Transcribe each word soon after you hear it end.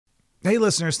Hey,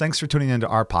 listeners, thanks for tuning into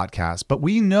our podcast. But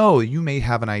we know you may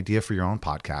have an idea for your own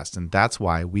podcast, and that's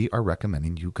why we are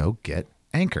recommending you go get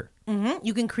Anchor. Mm-hmm.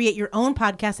 You can create your own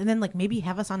podcast and then maybe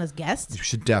have us on as guests. You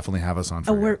should definitely have us on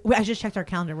for I just checked our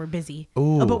calendar. We're busy.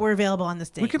 Ooh. But we're available on this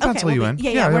day. We can pencil you in.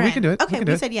 Yeah, we can do it. Okay,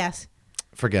 we said yes.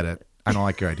 Forget it. I don't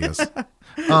like your ideas.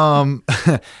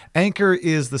 Anchor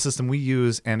is the system we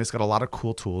use, and it's got a lot of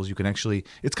cool tools. You can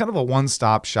it's kind of a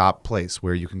one-stop shop place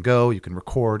where you can go, you can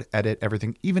record, edit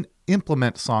everything, even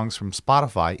implement songs from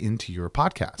Spotify into your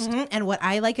podcast. Mm-hmm. And what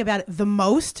I like about it the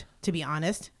most, to be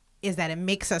honest, is that it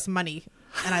makes us money.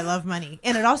 And I love money.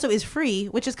 And it also is free,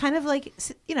 which is kind of like,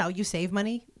 you save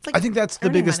money. It's like I think that's the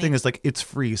biggest money. thing is it's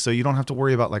free. So you don't have to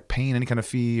worry about paying any kind of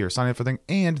fee or signing up for thing.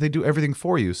 And they do everything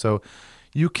for you. So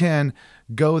you can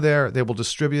go there. They will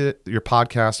distribute your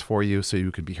podcast for you so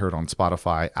you can be heard on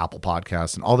Spotify, Apple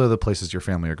Podcasts, and all the other places your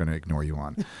family are going to ignore you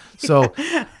on. So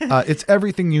it's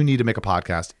everything you need to make a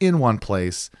podcast in one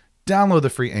place. Download the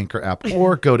free Anchor app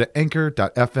or go to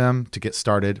anchor.fm to get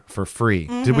started for free.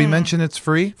 Mm-hmm. Did we mention it's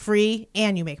free? Free,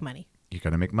 and you make money. You're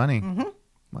going to make money. Mm-hmm.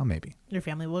 Well, maybe. Your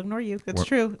family will ignore you. That's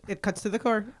true. It cuts to the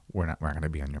core. We're not going to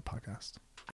be on your podcast.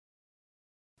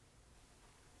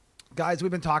 Guys,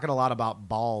 we've been talking a lot about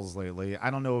balls lately. I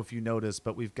don't know if you noticed,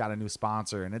 but we've got a new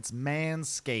sponsor, and it's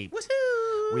Manscaped.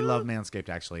 Woohoo! We love Manscaped,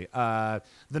 actually. The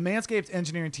Manscaped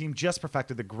engineering team just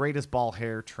perfected the greatest ball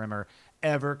hair trimmer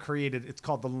ever created. It's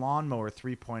called the Lawnmower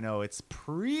 3.0. It's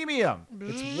premium.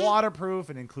 It's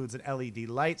waterproof and includes an LED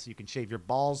light so you can shave your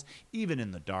balls even in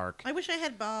the dark. I wish I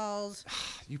had balls.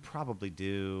 You probably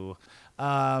do.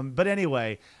 But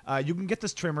anyway, you can get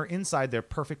this trimmer inside their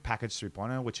Perfect Package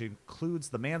 3.0, which includes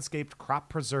the Manscaped Crop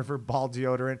Preserver Ball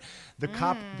Deodorant, the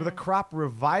Crop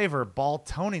Reviver Ball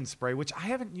Toning Spray, which I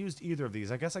haven't used either of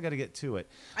these. I guess I got to get to it.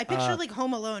 I picture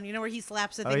Home Alone, where he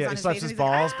slaps the things on he his slaps face. his And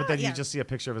balls, like, but then you just see a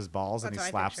picture of his balls and That's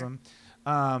he what I slaps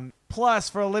them. Plus,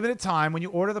 for a limited time, when you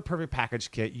order the Perfect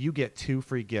Package kit, you get 2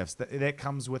 free gifts. That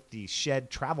comes with the Shed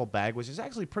travel bag, which is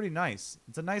actually pretty nice.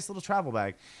 It's a nice little travel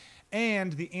bag.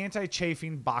 And the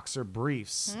anti-chafing boxer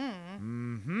briefs.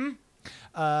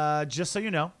 Just so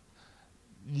you know,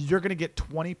 you're going to get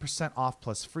 20% off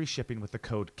plus free shipping with the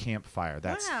code CAMPFIRE.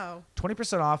 That's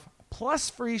 20% off plus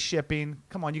free shipping.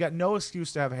 Come on, you got no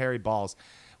excuse to have hairy balls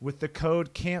with the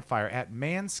code CAMPFIRE at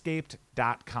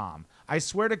manscaped.com. I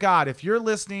swear to God, if you're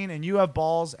listening and you have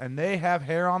balls and they have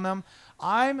hair on them,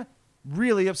 I'm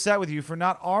really upset with you for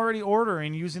not already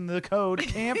ordering using the code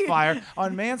CAMPFIRE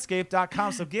on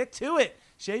manscaped.com. So get to it.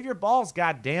 Shave your balls,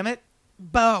 God damn it.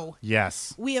 Bo.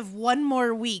 Yes. We have one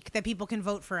more week that people can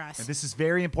vote for us. And this is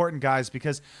very important, guys,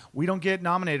 because we don't get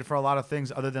nominated for a lot of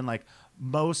things other than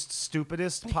most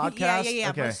stupidest podcast. Yeah.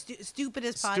 Okay.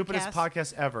 Stupidest podcast. Stupidest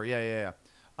podcast ever. Yeah.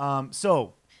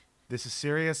 So this is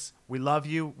serious. We love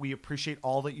you. We appreciate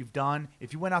all that you've done.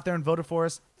 If you went out there and voted for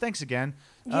us, thanks again.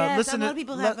 Yes, a lot of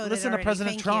people have voted listen to already.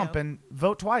 President Thank Trump you. and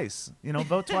vote twice.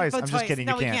 Vote twice. I'm just kidding.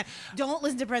 No, you can't. we can't. Don't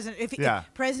listen to President. If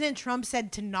President Trump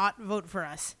said to not vote for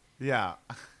us. Yeah.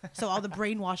 So all the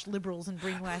brainwashed liberals and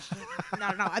brainwashed. No,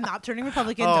 I'm not turning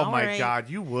Republican. Oh Don't my worry. God,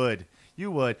 you would.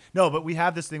 No, but we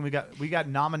have this thing. We got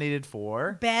nominated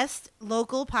for Best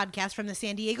Local Podcast from the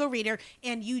San Diego Reader,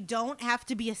 and you don't have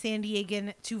to be a San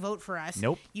Diegan to vote for us.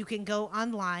 Nope. You can go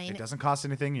online. It doesn't cost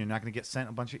anything. You're not going to get sent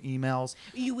a bunch of emails.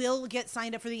 You will get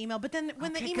signed up for the email, but then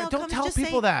when the email don't comes, tell just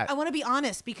people say, that. I want to be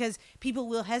honest, because people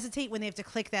will hesitate when they have to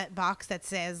click that box that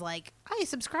says I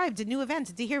subscribe to new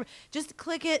events to hear. Just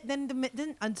click it, then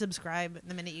unsubscribe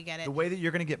the minute you get it. The way that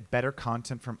you're going to get better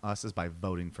content from us is by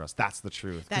voting for us. That's the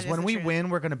truth. That Because is when the we truth. win,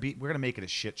 we're going to make it a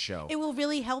shit show. It will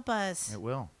really help us. It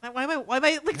will. Why am I talking why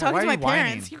to are my you parents?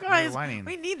 whining? You Why are you guys, whining?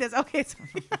 we need this. Okay, so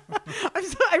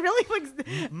I really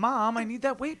Mom, I need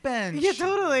that weight bench. Yeah,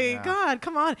 totally. Yeah. God,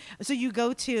 come on. So you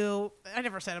go to. I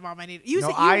never said, Mom, I need. You No,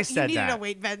 said I you said needed that. a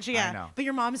weight bench. Yeah, I know. But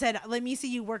your mom said, "Let me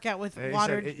see you work out with He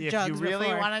water said, if jugs." you really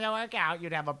before. wanted to work out,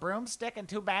 you'd have a broomstick and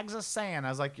 2 bags of sand. I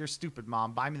was like, you're stupid,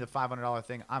 Mom. Buy me the $500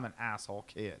 thing. I'm an asshole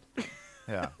kid.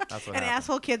 Yeah, that's what And happened.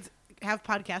 asshole kids have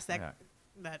podcasts that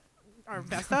are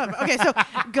best of. Okay, so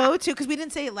go to, because we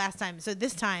didn't say it last time. So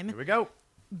this time, Here we go.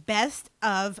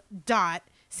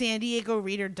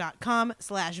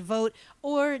 bestof.sandiegoreader.com/vote,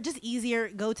 or just easier,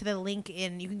 go to the link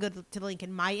you can go to the link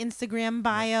in my Instagram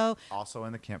bio. Also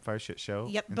in the Campfire Shit Show.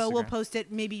 Yep, but we'll Instagram. post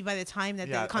it maybe by the time that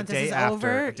Yeah, the contest a day is after,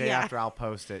 over. A day after I'll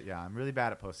post it. Yeah, I'm really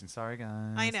bad at posting. Sorry,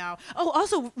 guys. I know. Oh,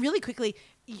 also, really quickly,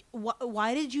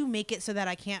 why did you make it so that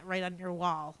I can't write on your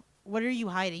wall? What are you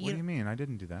hiding? What do you mean? I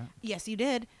didn't do that. Yes, you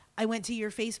did. I went to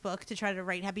your Facebook to try to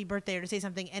write happy birthday or to say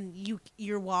something, and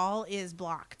your wall is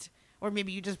blocked. or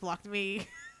maybe you just blocked me.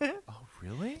 Oh,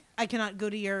 really? I cannot go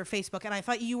to your Facebook, and I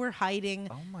thought you were hiding.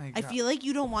 Oh my God. I feel like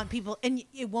you don't want people, and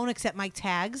it won't accept my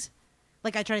tags.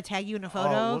 Like I try to tag you in a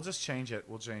photo. Oh, we'll just change it.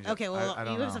 We'll change it. Okay, well, I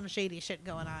don't you know. have some shady shit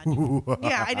going on.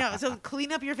 Yeah, I know. So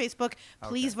clean up your Facebook.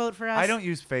 Please vote for us. I don't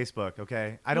use Facebook.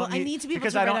 Okay, I don't. Well, I need to be able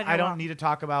because to I write don't. on your I don't wall. need to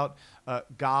talk about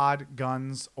God,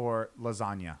 guns, or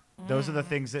lasagna. Those are the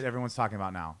things that everyone's talking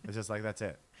about now. It's just like that's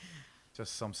it.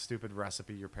 Just some stupid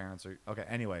recipe your parents are. Okay.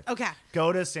 Anyway. Okay.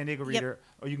 Go to San Diego Reader,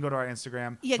 or you can go to our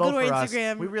Instagram. Yeah, Vote go to our for us.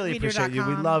 Instagram, We really reader.com. appreciate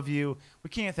you. We love you. We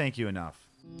can't thank you enough.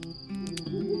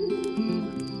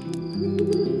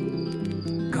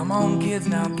 Come on, kids,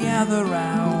 now gather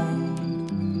round.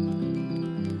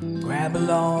 Grab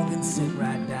along and sit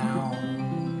right down.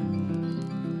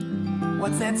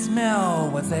 What's that smell?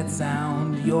 What's that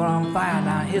sound? You're on fire,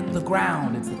 now hit the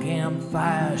ground. It's the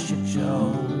Campfire Shit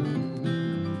Show.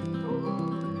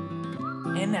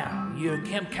 And now, your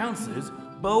camp counselors,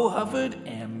 Bo Hufford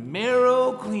and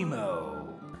Meryl Climo.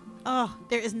 Oh,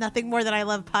 there is nothing more that I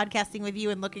love podcasting with you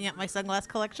and looking at my sunglass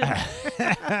collection.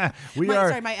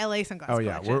 Sorry, my LA sunglass Oh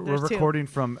yeah, collection. we're There's two. recording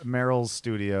from Meryl's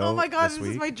studio. Oh my God, this this is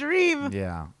week. my dream.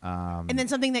 Yeah. And then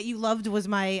something that you loved was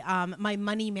my my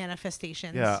money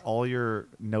manifestations. Yeah, all your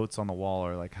notes on the wall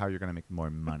are like how you're gonna make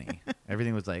more money.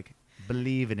 Everything was like,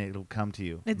 believe in it, it'll come to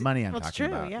you. Money I'm well, it's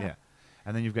talking true, about. yeah.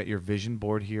 And then you've got your vision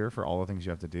board here for all the things you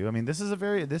have to do. I mean,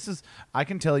 I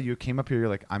can tell you came up here, you're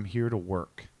like, I'm here to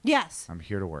work. Yes. I'm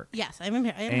here to work. Yes, I am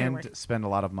here to work. And spend a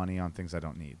lot of money on things I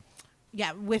don't need.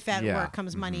 Yeah, with that Yeah. work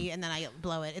comes money, and then I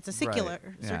blow it. It's a circular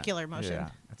motion. Yeah.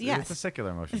 Yes. It's a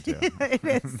secular motion too. It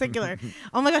is circular.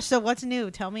 Oh my gosh! So what's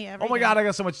new? Tell me everything. Oh my God, I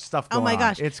got so much stuff going on. Oh my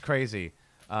gosh. It's crazy.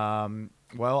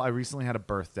 Well, I recently had a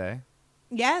birthday.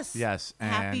 Yes. Yes.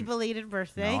 Happy and- belated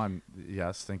birthday. No,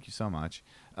 yes, thank you so much.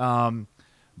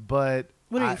 But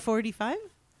What are you, 45?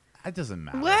 it doesn't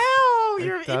matter. Wow, It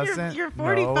you're doesn't-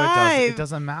 45. No, it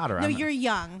does't matter. No, I'm, you're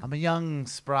young. I'm a young,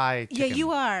 spry Yeah, chicken.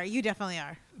 you are. You definitely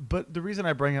are. But the reason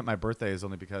I bring up my birthday is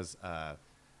only because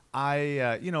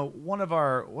one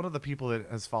of the people that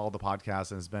has followed the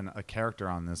podcast and has been a character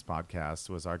on this podcast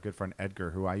was our good friend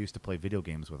Edgar, who I used to play video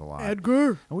games with a lot.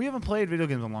 Edgar. And we haven't played video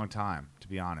games in a long time, to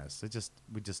be honest.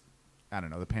 I don't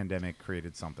know, the pandemic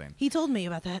created something. He told me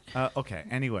about that. Okay.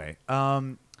 Anyway,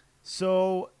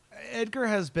 so Edgar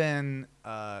has been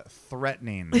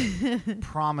threatening,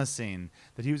 promising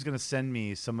that he was going to send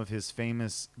me some of his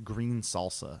famous green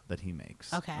salsa that he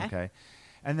makes. Okay. Okay.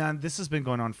 And then this has been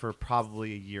going on for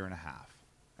probably a year and a half.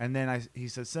 And then he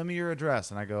said, send me your address.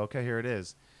 And I go, okay, here it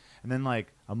is. And then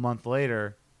like a month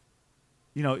later,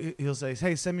 he'll say,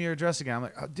 hey, send me your address again. I'm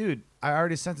like, oh, dude, I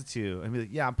already sent it to you. And he'll be like,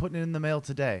 yeah, I'm putting it in the mail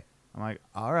today. I'm like,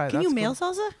 all right. Can that's you mail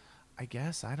cool. salsa? I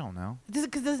guess. I don't know.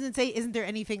 Because doesn't it say, isn't there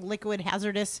anything liquid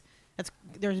hazardous?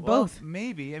 There's Well, both.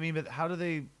 Maybe. I mean, but how do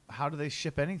they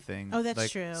ship anything? Oh, that's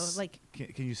true. Like,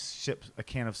 can you ship a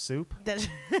can of soup? that,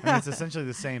 I mean, it's essentially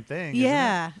the same thing.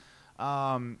 yeah.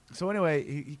 Isn't it? So anyway,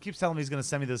 he keeps telling me he's going to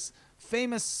send me this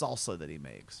famous salsa that he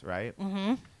makes, right?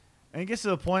 Mm-hmm. And he gets to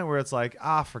the point where it's like,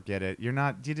 forget it.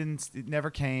 It never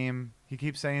came. He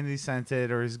keeps saying that he sent it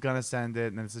or he's going to send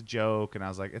it, and it's a joke. And I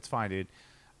was like, it's fine, dude.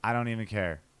 I don't even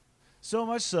care. So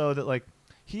much so that, like,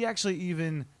 he actually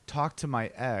even talked to my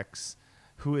ex,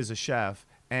 who is a chef,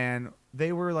 and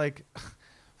they were, like,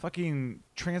 fucking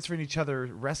transferring each other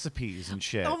recipes and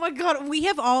shit. Oh my God, we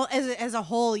have all as a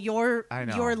whole. Your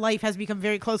life has become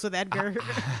very close with Edgar.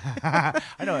 I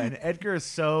know, and Edgar is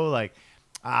so like,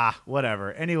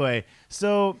 whatever. Anyway,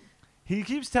 so he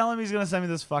keeps telling me he's gonna send me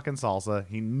this fucking salsa.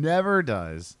 He never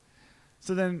does.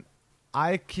 So then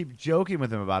I keep joking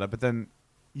with him about it. But then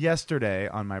yesterday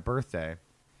on my birthday,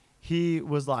 he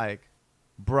was like,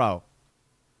 "Bro,"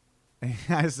 and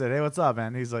I said, "Hey, what's up,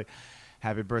 man?" He's like,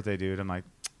 "Happy birthday, dude." I'm like,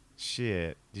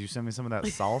 "Shit, did you send me some of that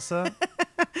salsa?"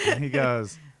 And he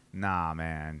goes, "Nah,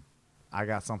 man, I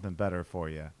got something better for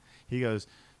you." He goes,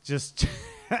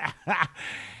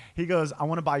 he goes, "I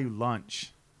want to buy you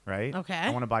lunch, right? Okay. I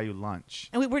want to buy you lunch."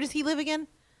 And wait, where does he live again?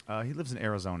 He lives in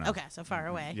Arizona. Okay, so far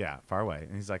away. Yeah, far away.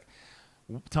 And he's like,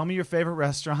 "Tell me your favorite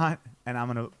restaurant, and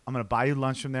I'm gonna buy you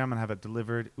lunch from there. I'm gonna have it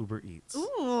delivered Uber Eats." Ooh.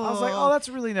 I was like, "Oh, that's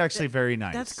really actually very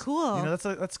nice. That's cool. You know,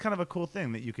 that's kind of a cool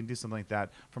thing that you can do something like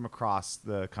that from across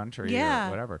the country Yeah. or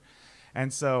whatever."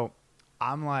 And so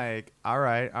I'm like, all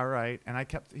right. And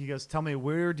he goes, "Tell me,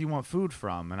 where do you want food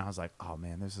from?" And I was like, "Oh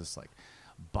man, there's this like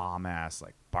bomb ass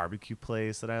like barbecue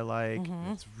place that I like.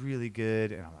 Mm-hmm. It's really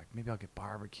good." And I'm like, maybe I'll get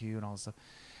barbecue and all this stuff.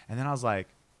 And then I was like,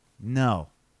 no,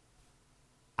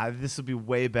 this would be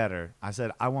way better. I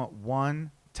said, I want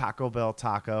one Taco Bell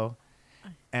taco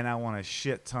and I want a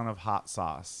shit ton of hot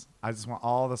sauce. I just want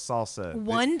all the salsa.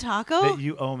 One taco? That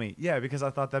you owe me. Yeah, because I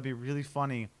thought that'd be really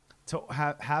funny to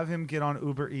have him get on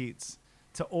Uber Eats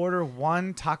to order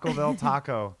one Taco Bell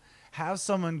taco, have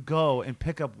someone go and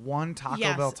pick up one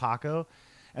Taco Bell taco,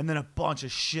 and then a bunch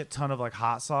of shit ton of like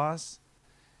hot sauce,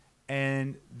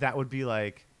 and that would be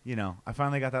like, you know, I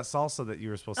finally got that salsa that you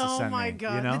were supposed to send me. Oh my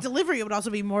god! You know? The delivery would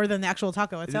also be more than the actual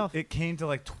taco itself. It came to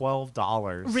like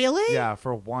 $12. Really? Yeah,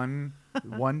 for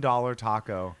 $1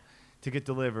 taco to get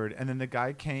delivered, and then the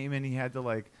guy came and he had to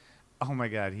like. Oh my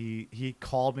God! He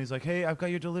called me. He's like, "Hey, I've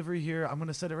got your delivery here. I'm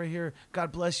gonna set it right here.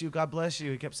 God bless you. God bless you."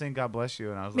 He kept saying, "God bless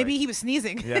you," and I was maybe like, he was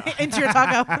sneezing into your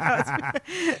taco.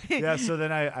 Yeah. So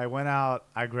then I went out.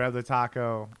 I grabbed the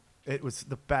taco.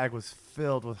 The bag was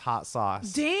filled with hot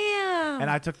sauce. Damn.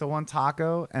 And I took the one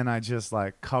taco and I just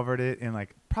like covered it in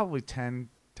like probably 10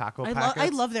 taco packets. I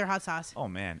love their hot sauce. Oh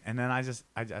man! And then I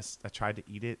tried to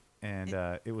eat it, and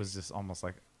it was just almost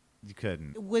like you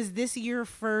couldn't. Was this your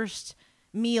first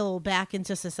meal back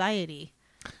into society?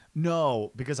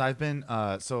 No, because I've been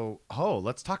let's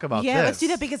talk about this. Yeah, let's do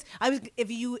that, because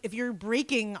if you're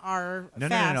breaking our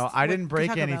fast. No. I didn't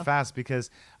break any fast because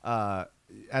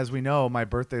as we know, my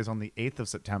birthday is on the 8th of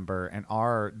September and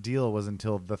our deal was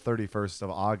until the 31st of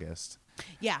August.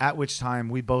 Yeah. At which time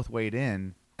we both weighed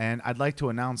in, and I'd like to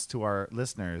announce to our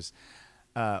listeners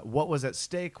what was at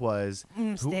stake was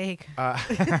steak.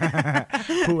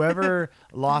 Whoever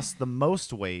lost the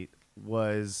most weight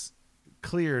was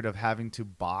cleared of having to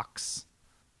box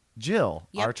Jill,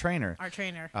 our trainer.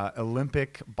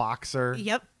 Olympic boxer.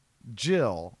 Yep.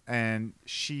 Jill, and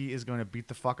she is going to beat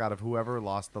the fuck out of whoever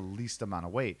lost the least amount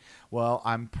of weight. Well,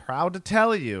 I'm proud to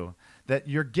tell you that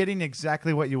you're getting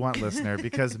exactly what you want, listener,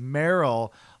 because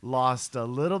Meryl lost a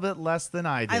little bit less than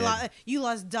I did. You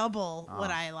lost double what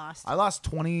I lost. I lost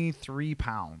 23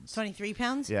 pounds. 23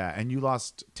 pounds? Yeah, and you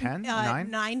lost 10?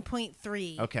 9?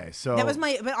 9.3. Okay, so... That was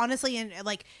but honestly,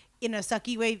 in a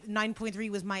sucky way,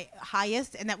 9.3 was my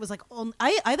highest, and that was like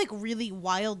I like really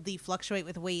wildly fluctuate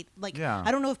with weight. Like I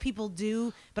don't know if people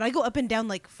do, but I go up and down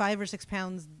like 5 or 6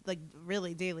 pounds, like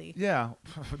really daily. Yeah,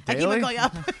 daily? I keep going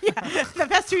up. Yeah, the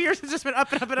past 2 years has just been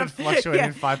up and up and up.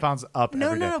 Fluctuating 5 pounds up.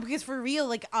 No, because for real,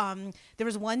 like there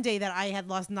was one day that I had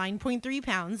lost 9.3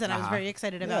 pounds, and I was very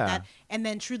excited about that. And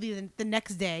then truly the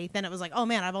next day, then it was like, oh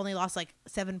man, I've only lost like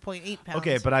 7.8 pounds.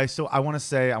 Okay, but I want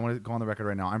to go on the record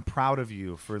right now. I'm proud of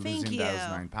you for losing those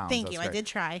 9 pounds. Thank you. Great. I did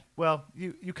try. Well,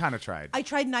 you kind of tried. I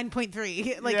tried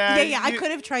 9.3. Like I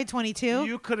could have tried 22.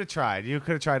 You could have tried. You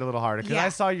could have tried a little harder because I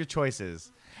saw your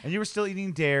choices. And you were still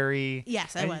eating dairy.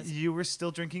 Yes, I was. You were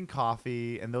still drinking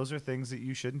coffee, and those are things that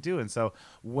you shouldn't do. And so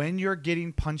when you're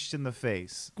getting punched in the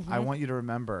face, I want you to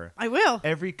remember. I will.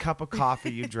 Every cup of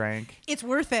coffee you drank. It's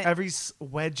worth it. Every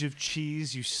wedge of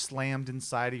cheese you slammed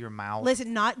inside of your mouth.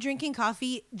 Listen, not drinking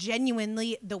coffee,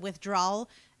 genuinely, the withdrawal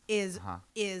is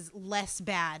less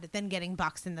bad than getting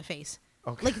boxed in the face.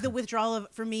 Okay. Like the withdrawal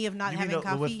for me of not having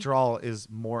coffee. The withdrawal is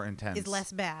more intense. Is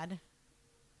less bad.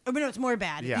 Oh, but no, it's more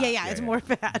bad. Yeah, it's more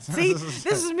bad. See, this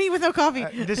is me with no coffee.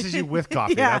 This is you with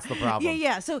coffee. That's the problem.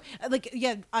 Yeah. So,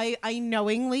 I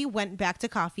knowingly went back to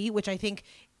coffee, which I think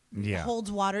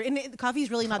holds water. And coffee is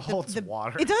really not holds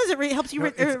water. It does. It helps you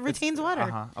retains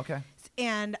water. Okay.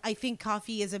 And I think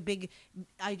coffee is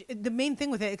the main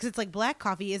thing with it, because it's like black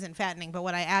coffee isn't fattening, but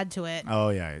what I add to it. Oh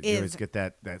yeah, you always get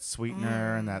that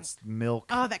sweetener and that's milk.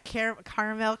 Oh, that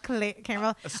caramel.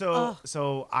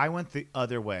 So I went the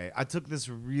other way. I took this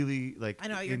really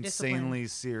insanely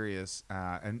serious,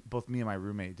 and both me and my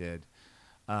roommate did,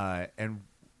 and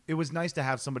it was nice to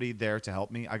have somebody there to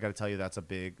help me. I got to tell you, that's a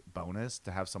big bonus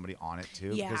to have somebody on it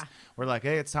too. Yeah. Because we're like,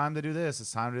 hey, it's time to do this.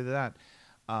 It's time to do that.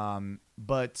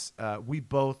 But we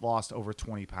both lost over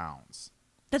 20 pounds.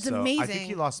 That's amazing. I think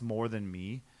he lost more than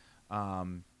me.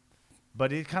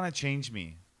 But it kind of changed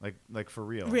me, like for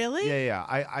real. Really? Yeah.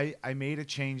 I made a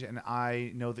change, and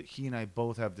I know that he and I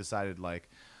both have decided, like,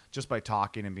 just by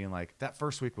talking and being like, that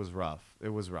first week was rough. It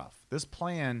was rough. This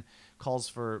plan calls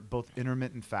for both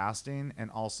intermittent fasting and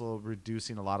also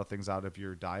reducing a lot of things out of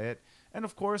your diet. And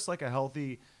of course, like a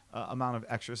healthy amount of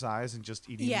exercise and just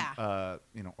eating,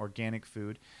 organic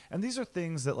food. And these are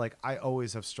things that like I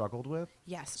always have struggled with.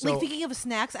 Yes. So, like thinking of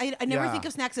snacks, I never think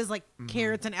of snacks as like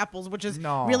carrots and apples, which is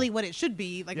really what it should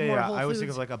be. Like more whole I always foods.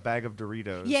 think of like a bag of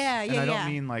Doritos. Yeah. And I don't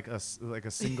mean like a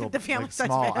single the family like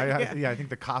small. bag, I think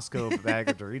the Costco bag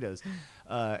of Doritos.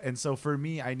 And so for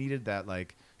me, I needed that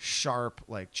like sharp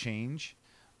like change.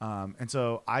 And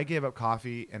so I gave up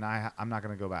coffee, and I'm not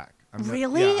going to go back.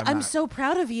 Really? I'm so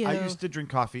proud of you. I used to drink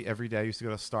coffee every day. I used to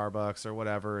go to Starbucks or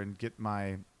whatever and get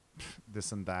my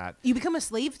this and that. You become a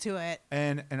slave to it.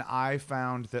 And I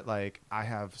found that like I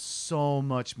have so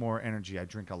much more energy. I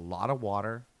drink a lot of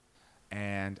water,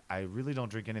 and I really don't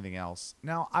drink anything else.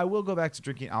 Now I will go back to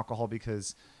drinking alcohol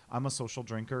because I'm a social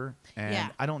drinker,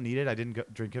 and I don't need it. I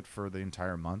didn't drink it for the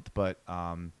entire month, but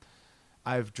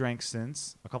I've drank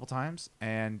since a couple times,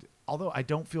 and although I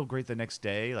don't feel great the next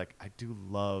day, like I do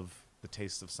love the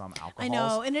taste of some alcohols. I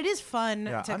know, and it is fun.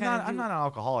 Yeah, to I'm not an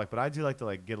alcoholic, but I do like to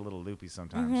like get a little loopy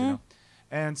sometimes, Mm-hmm. you know.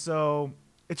 And so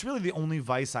it's really the only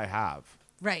vice I have.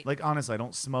 Right. Like honestly, I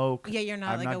don't smoke. Yeah, you're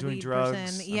not I'm like not a doing weed drugs.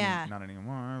 person. I mean, Yeah. not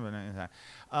anymore.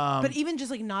 But even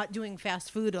just like not doing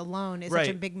fast food alone is such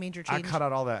a big major change. I cut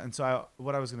out all that, and so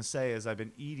what I was gonna say is I've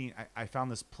been eating. I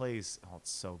found this place. Oh,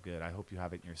 it's so good. I hope you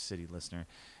have it in your city, listener.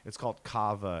 It's called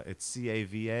Cava. It's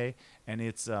Cava, and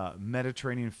it's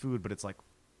Mediterranean food, but it's like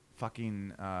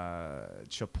fucking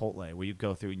Chipotle, where you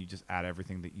go through and you just add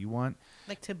everything that you want.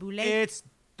 Like tabbouleh. It's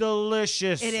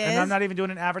delicious. It And is? I'm not even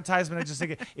doing an advertisement. I just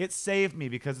think it saved me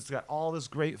because it's got all this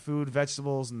great food,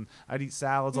 vegetables, and I'd eat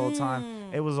salads all the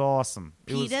time. It was awesome.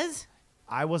 Pitas?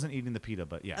 I wasn't eating the pita,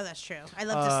 but yeah. Oh, that's true. I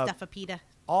love to stuff a pita.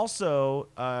 Also,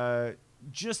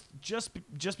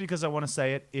 just because I want to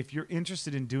say it, if you're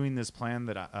interested in doing this plan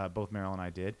that both Meryl and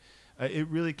I did, it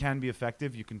really can be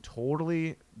effective. You can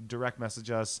totally direct message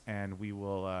us, and we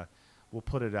will we'll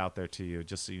put it out there to you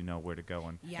just so you know where to go,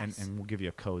 and we'll give you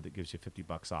a code that gives you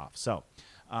 $50 off. So,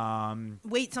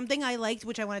 wait, something I liked,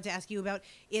 which I wanted to ask you about,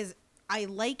 is I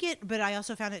like it, but I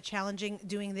also found it challenging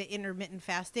doing the intermittent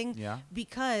fasting. Yeah.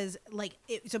 Because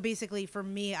so basically for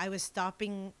me, I was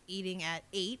stopping eating at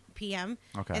 8 p.m.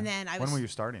 Okay. And then when were you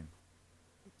starting?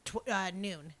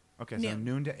 Noon. Okay, so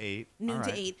noon to 8. Noon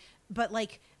to 8. But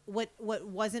like what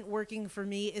wasn't working for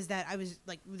me is that I was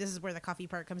like, this is where the coffee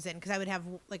part comes in, because I would have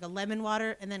like a lemon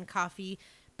water and then coffee,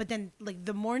 but then like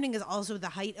the morning is also the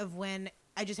height of when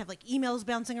I just have like emails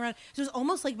bouncing around. So it was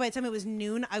almost like by the time it was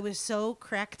noon, I was so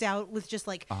cracked out with just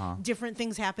like different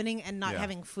things happening and not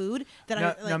having food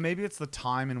that now maybe it's the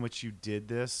time in which you did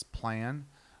this plan,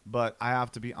 but I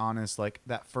have to be honest, like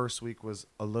that first week was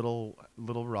a little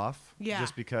rough. Yeah.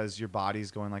 Just because your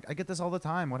body's going like, I get this all the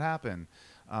time. What happened?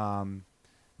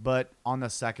 But on the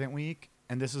second week,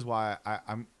 and this is why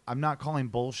I'm not calling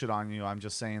bullshit on you. I'm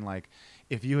just saying, like,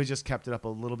 if you had just kept it up a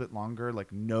little bit longer, like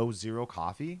zero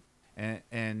coffee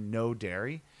and no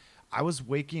dairy, I was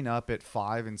waking up at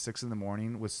 5 and 6 in the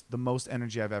morning with the most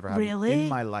energy I've ever had in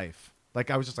my life.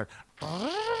 Like I was just like,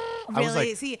 I was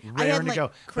like, see, raring I had to like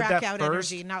go. crack out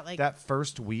energy, not like that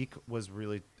first week was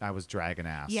really, I was dragging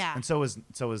ass. Yeah. And so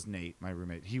was Nate, my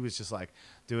roommate. He was just like,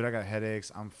 dude, I got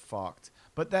headaches. I'm fucked.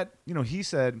 But that, he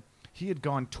said he had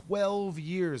gone 12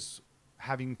 years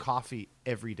having coffee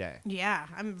every day. Yeah,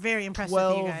 I'm very impressed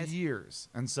with you guys. 12 years.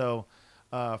 And so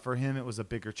for him, it was a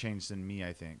bigger change than me,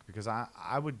 I think, because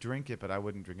I would drink it, but I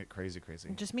wouldn't drink it crazy.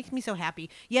 It just makes me so happy.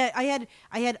 Yeah,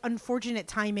 I had unfortunate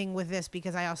timing with this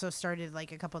because I also started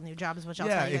like a couple of new jobs, which I'll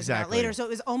tell you guys about later. So it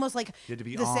was almost like you had to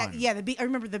be on. I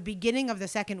remember the beginning of the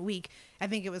second week. I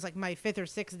think it was like my 5th or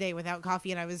 6th day without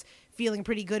coffee, and I was feeling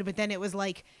pretty good. But then it was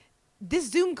like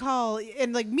this Zoom call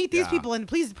and like meet these people and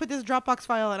please put this Dropbox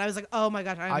file. And I was like, oh my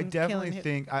gosh, I definitely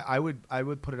think I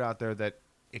would put it out there that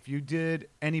if you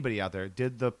anybody out there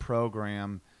did the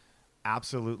program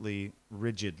absolutely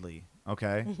rigidly,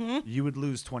 okay, you would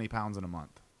lose 20 pounds in a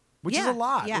month, which is a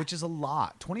lot. Yeah. Which is a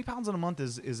lot. 20 pounds in a month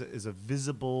is a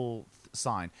visible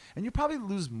sign, and you probably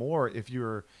lose more if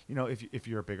you're if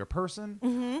you're a bigger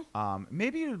person.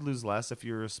 Maybe you'd lose less if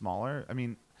you're smaller. I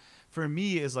mean, for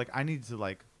me, is like I need to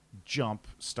like jump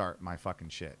start my fucking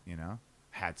shit.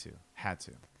 Had to.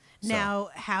 Now,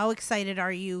 how excited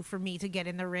are you for me to get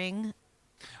in the ring?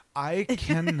 I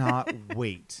cannot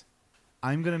wait.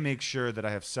 I'm going to make sure that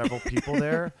I have several people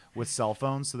there with cell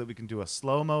phones so that we can do a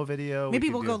slow-mo video. Maybe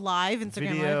we'll go live,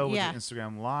 Instagram video live. with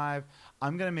Instagram live.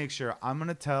 I'm going to make sure. I'm going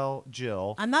to tell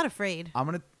Jill. I'm not afraid. I'm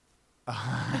going to. I'm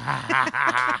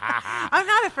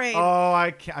not afraid.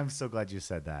 Oh, I'm so glad you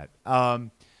said that.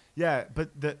 Yeah,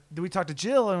 but we talked to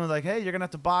Jill and we're like, hey, you're going to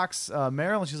have to box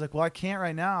Meryl. And she's like, well, I can't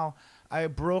right now. I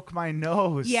broke my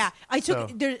nose. Yeah,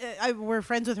 we're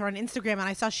friends with her on Instagram, and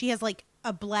I saw she has like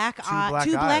a two black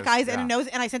eyes and a nose,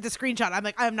 and I sent a screenshot. I'm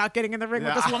like, I'm not getting in the ring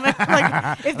with this woman.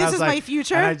 Like, if this is my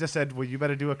future. And I just said, well, you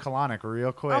better do a colonic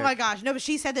real quick. Oh my gosh, no! But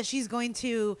she said that she's going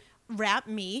to wrap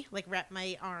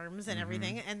my arms and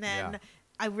everything, and then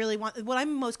I really want. What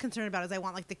I'm most concerned about is I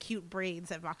want like the cute braids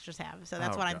that boxers have. So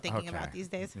that's what I'm thinking about these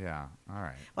days. Yeah. All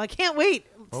right. Well, I can't wait.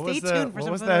 Stay tuned for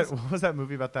some photos. What was that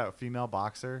movie about that female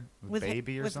boxer,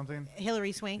 Baby or something?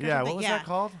 Hillary Swank. Yeah. Or what was that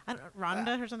called?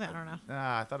 Rhonda or something. I don't know.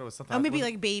 I thought it was something. Oh, maybe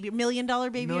like Baby, $1 Million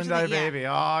Baby. $1 Million Baby.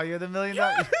 Oh, you're the $1 Million.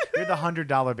 You're the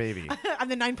 $100 baby. I'm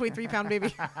the 9.3 pound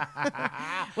baby.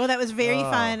 Well, that was very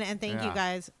fun, and thank you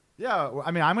guys. Yeah,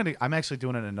 I mean, I'm actually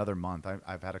doing it another month.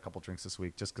 I've had a couple drinks this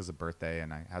week just because of birthday,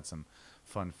 and I had some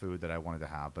fun food that I wanted to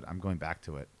have. But I'm going back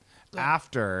to it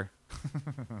after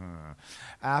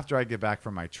I get back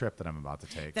from my trip that I'm about to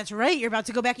take. That's right. You're about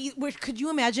to go back east. Could you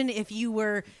imagine if you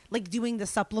were like doing the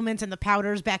supplements and the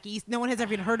powders back east? No one has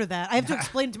ever even heard of that. I have to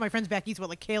explain to my friends back east what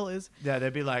like kale is. Yeah,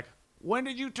 they'd be like, "When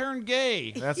did you turn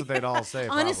gay?" That's what they'd all say.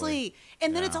 Honestly,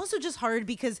 and then it's also just hard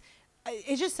because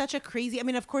it's just such a crazy. I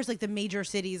mean, of course, like the major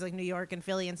cities like New York and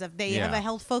Philly and stuff, they have a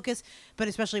health focus. But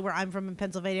especially where I'm from in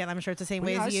Pennsylvania, and I'm sure it's the same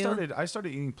way as you. I started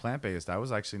eating plant-based. I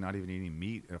was actually not even eating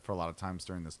meat for a lot of times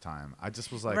during this time. I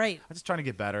just was like, I'm just trying to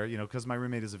get better, because my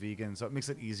roommate is a vegan, so it makes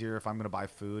it easier if I'm going to buy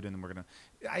food and then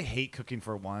I hate cooking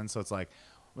for one, so it's like,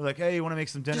 we're like, hey, you want to make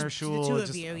some dinner? Shul? The two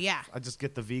of you, yeah. I just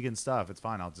get the vegan stuff. It's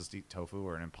fine. I'll just eat tofu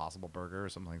or an Impossible Burger or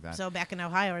something like that. So back in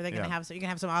Ohio, are they going to have? So you can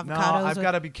have some avocados. No, I've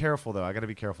got to be careful though. I got to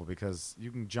be careful because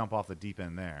you can jump off the deep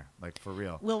end there, like for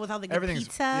real. Well, with all the good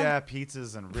pizza,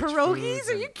 pizzas and rich pierogies.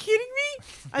 Are you kidding me?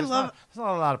 There's not a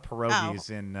lot of pierogies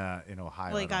in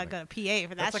Ohio. Well, you got to go to PA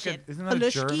for that shit. Isn't that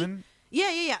German?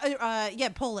 Yeah,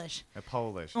 Polish.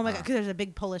 Polish. Oh my God, because there's a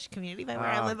big Polish community by where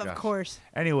I live, of course.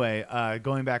 Anyway,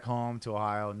 going back home to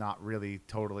Ohio, not really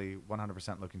totally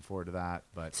 100% looking forward to that.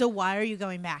 But so why are you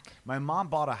going back? My mom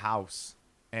bought a house,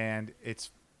 and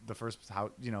it's the first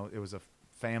house. It was a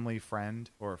family friend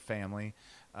or a family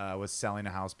was selling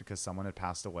a house because someone had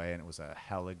passed away, and it was a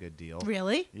hella good deal.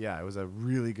 Really? Yeah, it was a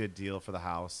really good deal for the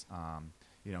house. Kind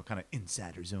of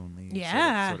insiders only.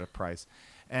 Sort of price,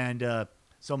 and.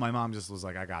 So my mom just was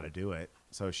like, I got to do it.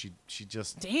 So she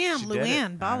just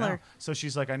Luann, baller. So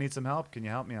she's like, I need some help. Can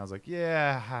you help me? I was like,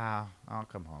 yeah, I'll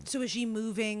come home. So is she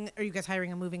moving? Are you guys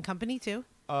hiring a moving company too?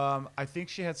 I think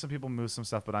she had some people move some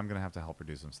stuff, but I'm gonna have to help her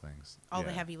do some things. All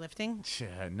the heavy lifting?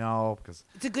 Yeah, no, because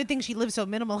it's a good thing she lives so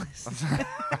minimalist.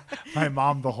 My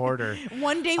mom, the hoarder.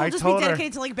 One day we'll just be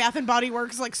dedicated to like Bath and Body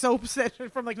Works, like soaps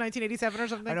from like 1987 or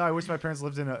something. I know. I wish my parents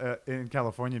lived in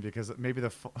California because maybe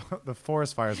the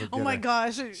forest fires would. Oh my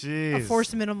gosh! Jeez. A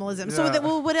forced minimalism. Yeah.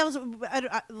 So what else?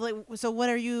 So what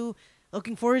are you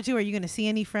looking forward to? Are you going to see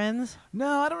any friends?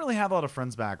 No, I don't really have a lot of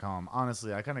friends back home.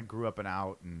 Honestly, I kind of grew up and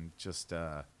out and just,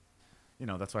 that's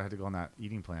why I had to go on that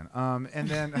eating plan. And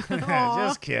then,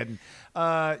 just kidding.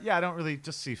 I don't really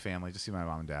just see family, just see my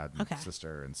mom and dad and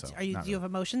sister. And so, do you have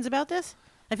emotions about this?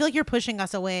 I feel like you're pushing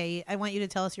us away. I want you to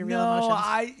tell us your real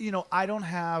emotions. No, I don't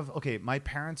have. Okay, my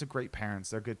parents are great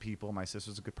parents. They're good people. My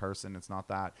sister's a good person. It's not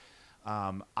that.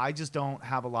 I just don't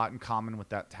have a lot in common with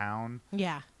that town.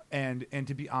 Yeah. And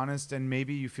to be honest, and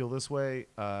maybe you feel this way,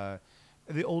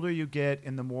 the older you get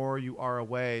and the more you are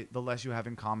away, the less you have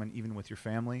in common, even with your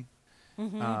family.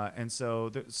 Mm-hmm. And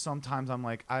so sometimes I'm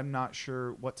like, I'm not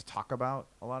sure what to talk about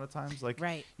a lot of times. Like,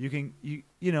 right.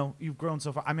 You've grown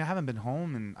so far. I mean, I haven't been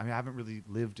home and I haven't really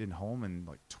lived in home in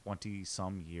like 20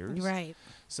 some years. Right.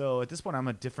 So at this point, I'm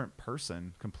a different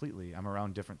person completely. I'm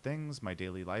around different things. My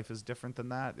daily life is different than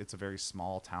that. It's a very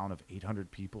small town of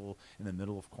 800 people in the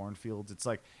middle of cornfields.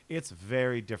 It's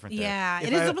very different there. Yeah,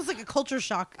 it is almost like a culture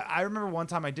shock. I remember one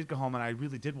time I did go home and I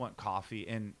really did want coffee.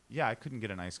 And yeah, I couldn't get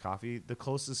an iced coffee. The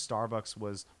closest Starbucks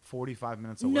was 45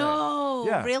 minutes away. No,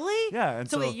 yeah. Really? Yeah. And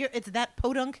so it's that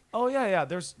podunk? Oh, yeah.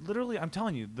 There's literally, I'm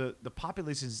telling you, the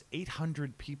population is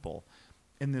 800 people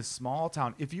in this small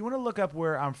town. If you want to look up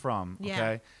where I'm from,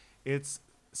 okay, it's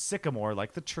Sycamore,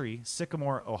 like the tree,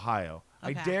 Sycamore, Ohio.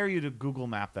 Okay. I dare you to Google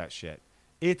map that shit.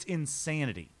 It's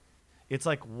insanity. It's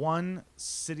like one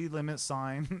city limit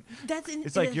sign.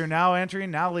 It's like you're now entering,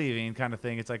 now leaving kind of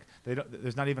thing. It's like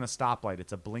there's not even a stoplight.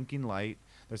 It's a blinking light.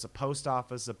 There's a post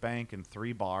office, a bank, and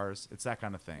 3 bars. It's that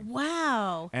kind of thing.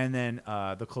 Wow. And then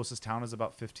the closest town is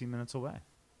about 15 minutes away.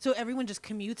 So everyone just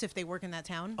commutes if they work in that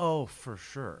town? Oh, for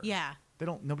sure. Yeah.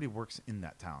 Nobody works in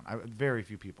that town. Very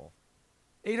few people.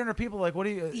 800 people, like, what do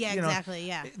you... Yeah, exactly,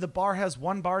 yeah. The bar has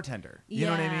one bartender. You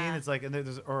know what I mean? It's like, and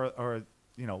there's, or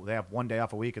they have one day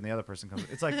off a week and the other person comes.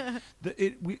 It's like,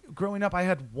 growing up, I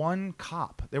had one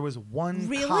cop. There was one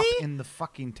cop in the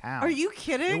fucking town. Are you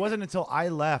kidding? It wasn't until I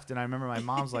left, and I remember my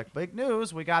mom's like, big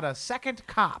news, we got a second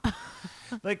cop.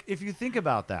 Like, if you think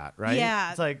about that, right? Yeah.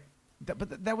 It's like...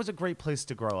 But that was a great place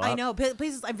to grow up. I know.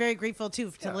 Places I'm very grateful, too,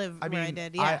 to live where I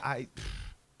did. Yeah.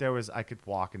 I could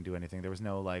walk and do anything. There was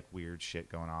no like weird shit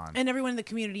going on. And everyone in the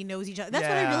community knows each other. That's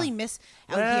what I really miss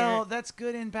out here. Well, that's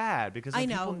good and bad because when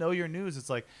people know your news, it's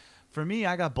like, for me,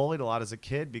 I got bullied a lot as a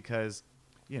kid because,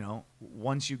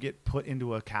 once you get put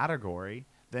into a category,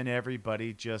 then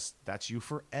everybody that's you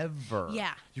forever.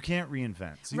 Yeah. You can't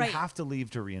reinvent. So you have to leave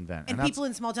to reinvent. And people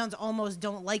in small towns almost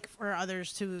don't like for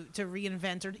others to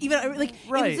reinvent or even like it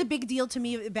was a big deal to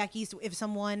me back east if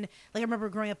someone like I remember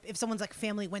growing up if someone's like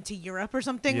family went to Europe or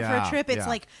something for a trip, it's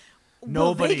like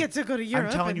nobody they get to go to Europe.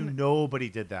 I'm telling you, nobody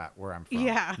did that where I'm from.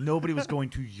 Yeah. Nobody was going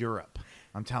to Europe.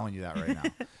 I'm telling you that right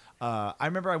now. I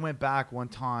remember I went back one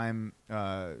time,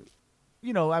 I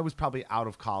was probably out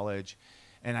of college.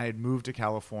 And I had moved to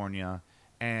California,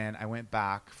 and I went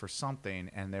back for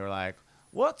something, and they were like,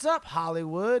 "What's up,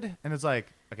 Hollywood?" And it's like,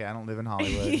 okay, I don't live in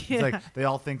Hollywood. It's like they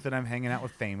all think that I'm hanging out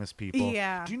with famous people.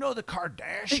 Yeah. Do you know the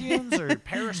Kardashians or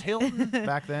Paris Hilton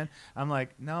back then? I'm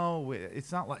like, no,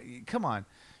 it's not like, come on.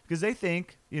 Because they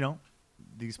think,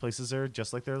 these places are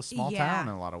just like they're a small town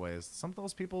in a lot of ways. Some of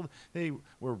those people, they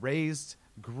were raised,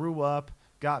 grew up,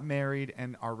 got married,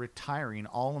 and are retiring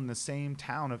all in the same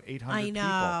town of 800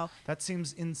 people. That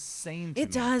seems insane to me.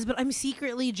 It does, but I'm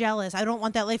secretly jealous. I don't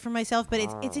want that life for myself, but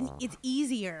it's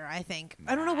easier, I think.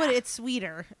 I don't know what, it's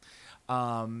sweeter.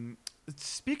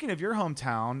 Speaking of your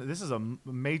hometown, this is a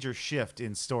major shift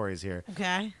in stories here.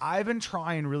 Okay. I've been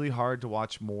trying really hard to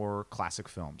watch more classic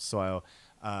films. So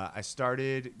I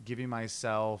started giving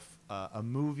myself a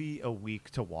movie a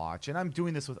week to watch, and I'm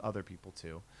doing this with other people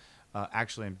too.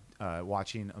 Actually, I'm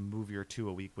watching a movie or two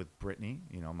a week with Brittany,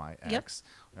 my ex.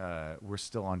 We're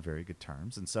still on very good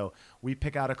terms. And so we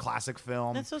pick out a classic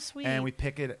film. That's so sweet. And we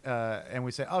pick it and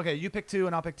we say, okay, you pick two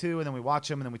and I'll pick two. And then we watch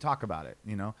them and then we talk about it,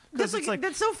 That's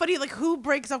that's so funny. Like, who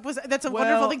breaks up with – that's a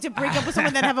wonderful thing to break up with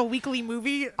someone that have a weekly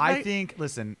movie. Right? I think,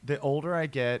 listen, the older I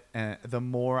get, the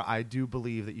more I do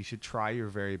believe that you should try your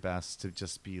very best to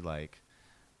just be like –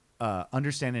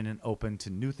 understanding and open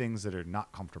to new things that are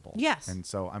not comfortable. Yes. And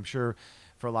so I'm sure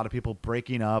for a lot of people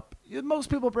breaking up, most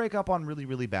people break up on really,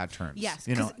 really bad terms. Yes.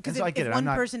 Because if one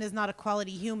person is not a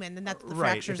quality human, then that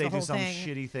fractures the whole thing. If they do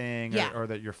some shitty thing or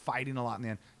that you're fighting a lot in the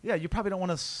end, you probably don't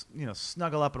want to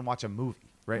snuggle up and watch a movie.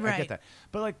 Right? I get that.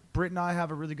 But like Britt and I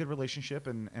have a really good relationship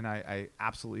and I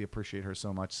absolutely appreciate her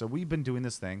so much. So we've been doing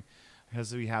this thing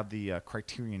because we have the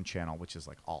Criterion channel, which is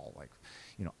like all like,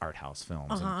 art house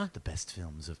films and the best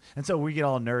films and so we get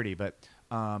all nerdy,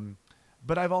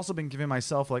 but I've also been giving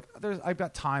myself like I've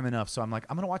got time enough, so I'm like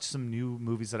I'm gonna watch some new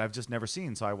movies that I've just never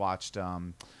seen. So I watched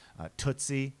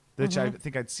Tootsie, which I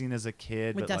think I'd seen as a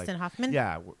kid with Dustin Hoffman.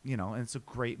 Yeah, and it's a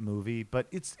great movie, but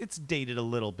it's dated a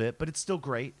little bit, but it's still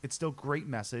great. It's still great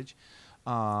message.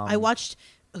 I watched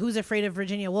Who's Afraid of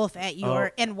Virginia Woolf at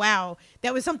your and wow,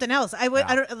 that was something else. I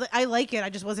like it. I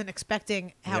just wasn't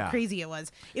expecting how crazy it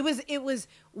was. It was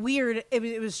weird.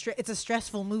 It's a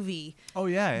stressful movie. Oh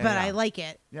yeah, but I like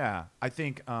it. Yeah, I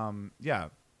think I'm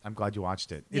glad you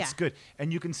watched it. It's good,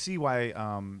 and you can see why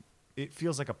it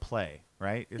feels like a play,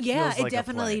 right? It feels like it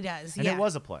definitely does. And it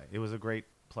was a play. It was a great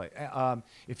play.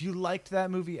 If you liked that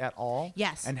movie at all,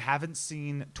 and haven't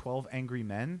seen 12 Angry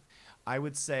Men, I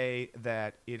would say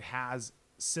that it has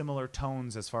similar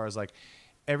tones as far as like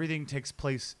everything takes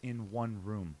place in one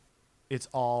room. It's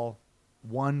all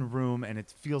one room and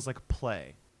it feels like a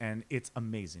play and it's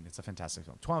amazing. It's a fantastic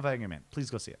film. 12 Angry Men. Please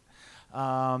go see it.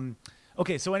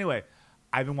 Okay, so anyway,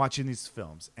 I've been watching these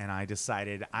films and I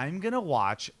decided I'm going to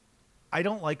watch. I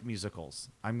don't like musicals.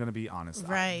 I'm going to be honest.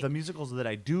 Right. The musicals that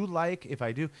I do like, if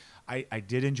I do, I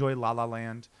did enjoy La La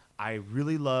Land. I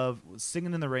really love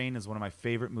Singing in the Rain is one of my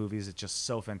favorite movies. It's just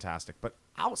so fantastic. But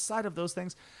outside of those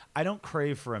things, I don't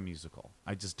crave for a musical.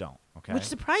 I just don't. Okay. Which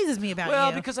surprises me about you.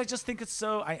 Well, because I just think it's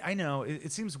so. I know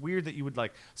it seems weird that you would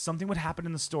like something would happen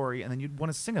in the story and then you'd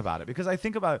want to sing about it. Because I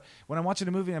think about when I'm watching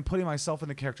a movie and I'm putting myself in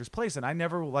the character's place, and I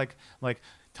never like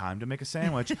time to make a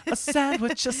sandwich, a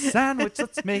sandwich, a sandwich.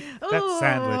 Let's make that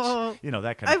sandwich.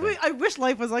 That kind of thing. I wish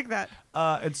life was like that.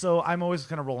 And so I'm always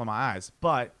kind of rolling my eyes,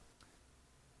 but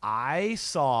I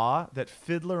saw that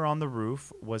Fiddler on the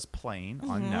Roof was playing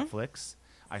on Netflix.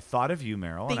 I thought of you,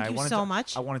 Meryl. Thank you so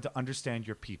much. I wanted to understand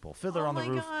your people. Fiddler on the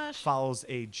Roof follows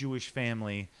a Jewish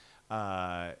family.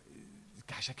 Gosh,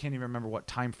 I can't even remember what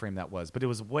time frame that was, but it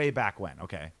was way back when.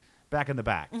 Okay, back in the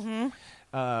back.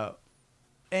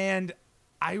 And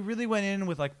I really went in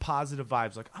with like positive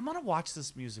vibes. Like, I'm going to watch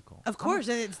this musical. Of course.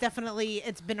 It's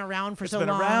been around for so long.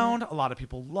 It's been around. A lot of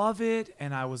people love it.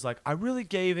 And I was like, I really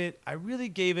gave it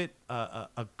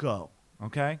a go.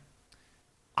 Okay.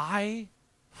 I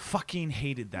fucking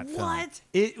hated that film. What?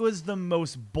 It was the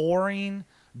most boring,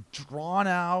 drawn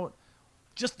out,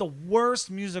 just the worst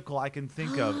musical I can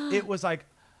think of. It was like,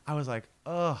 I was like,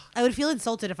 ugh. I would feel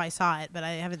insulted if I saw it, but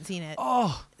I haven't seen it.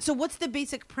 Oh. So what's the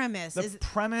basic premise? The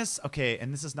premise, okay,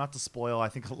 and this is not to spoil. I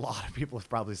think a lot of people have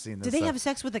probably seen this. Did they have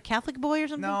sex with a Catholic boy or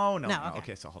something? No.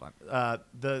 Okay, so hold on.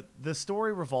 The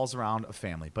story revolves around a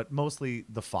family, but mostly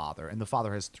the father, and the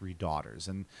father has 3 daughters,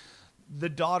 and the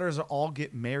daughters all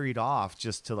get married off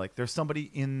just to like there's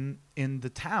somebody in the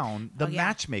town, the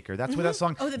matchmaker. That's where that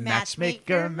song. Oh, the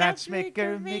matchmaker,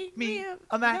 make me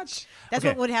a match. That's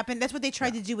what would happen. That's what they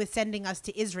tried to do with sending us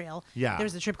to Israel. Yeah, there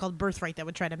was a trip called Birthright that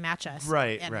would try to match us.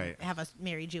 Right, and have us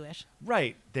marry Jewish.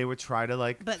 Right, they would try to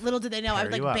like. But little did they know I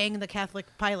would like bang the Catholic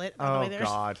pilot on the way there.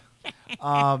 Oh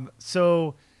God.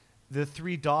 So. The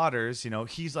 3 daughters,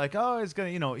 he's like, oh, he's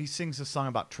going to, he sings a song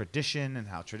about tradition and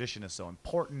how tradition is so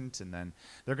important. And then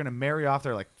they're going to marry off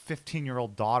their like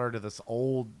 15-year-old daughter to this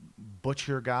old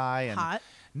butcher guy. And hot?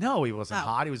 No, he wasn't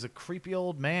hot. He was a creepy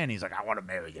old man. He's like, I want to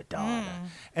marry your daughter.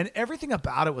 And everything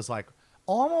about it was like,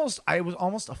 I was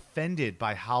almost offended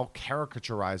by how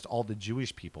caricaturized all the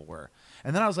Jewish people were.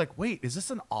 And then I was like, wait, is this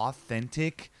an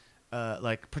authentic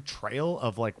like portrayal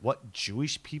of like what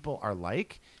Jewish people are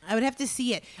like? I would have to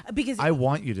see it because I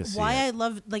want you to see why it. I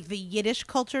love like the Yiddish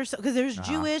culture. So because there's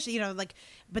Jewish, like,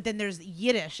 but then there's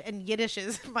Yiddish, and Yiddish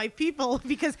is my people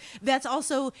because that's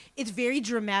also it's very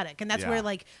dramatic, and that's where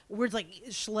like words like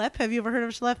schlep. Have you ever heard of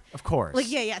schlep? Of course.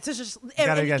 Like yeah. It's just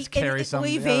carry some.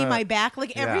 My back.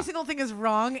 Like every single thing is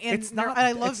wrong, and it's not.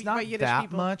 I love it's not my Yiddish that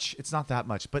people. much. It's not that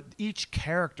much, but each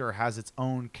character has its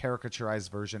own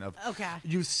caricaturized version of. Okay.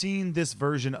 You've seen this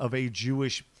version of a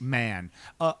Jewish man,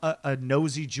 a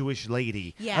nosy Jewish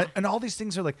lady. Yeah. And all these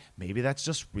things are like, maybe that's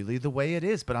just really the way it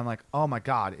is. But I'm like, oh my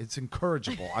God, it's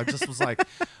incorrigible. I just was like,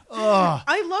 ugh.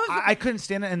 I couldn't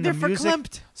stand it. And the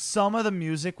music, some of the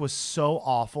music was so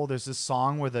awful. There's this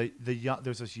song where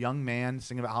there's this young man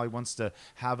singing about how he wants to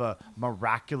have a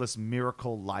miraculous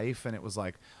miracle life. And it was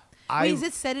like, Wait, is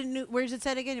it set in where is it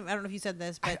set again? I don't know if you said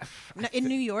this, but in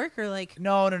New York or like?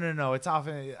 No. It's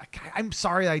often. I'm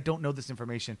sorry, I don't know this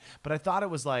information, but I thought it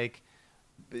was like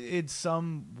it's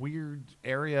some weird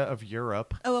area of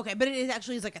Europe. Oh, okay, but it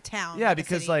actually is like a town. Yeah,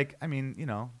 because like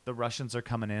the Russians are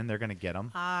coming in, they're gonna get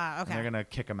them. Ah, okay. And they're gonna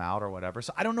kick them out or whatever.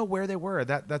 So I don't know where they were.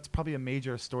 That's probably a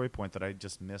major story point that I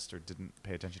just missed or didn't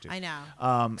pay attention to. I know.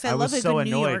 I love was so a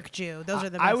annoyed. New York Jew. Those are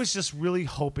the best. I was just really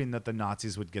hoping that the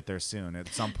Nazis would get there soon at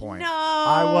some point. No,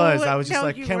 I was just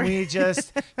like,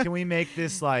 can we make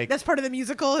this like? That's part of the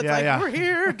musical. It's we're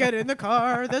here. Get in the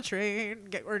car, the train.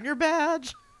 Earn your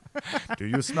badge. Do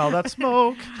you smell that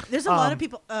smoke? There's a lot of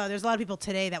people. There's a lot of people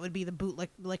today that would be the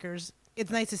bootlickers.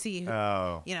 It's nice to see. With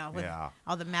all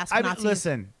the masked Nazis.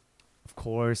 Listen, of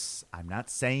course, I'm not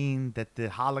saying that the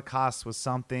Holocaust was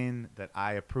something that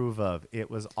I approve of. It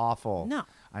was awful. No,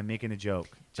 I'm making a joke.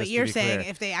 But you're saying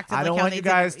if they acted, I don't want you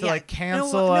guys to like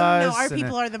cancel us. No, our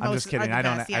people are the most. I'm just kidding. I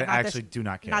don't. Best. I actually do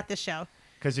not care. Not this show.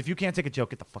 Because if you can't take a joke,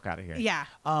 get the fuck out of here. Yeah.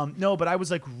 No, but I was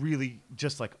like really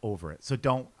just like over it. So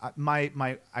don't.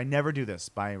 I never do this.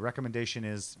 My recommendation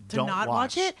is don't not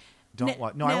watch it. Don't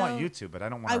watch. No, I want you to, but I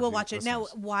don't want. I will watch it now.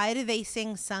 Why do they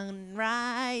sing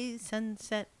sunrise,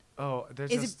 sunset? Oh,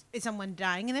 is someone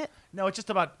dying in it? No, it's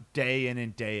just about day in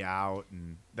and day out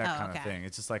and that kind of thing.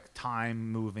 It's just like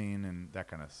time moving and that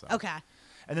kind of stuff. Okay.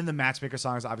 And then the matchmaker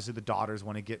songs, obviously the daughters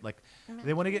want to get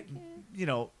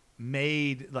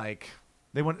made like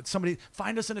they want somebody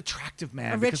find us an attractive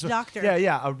man, a rich doctor.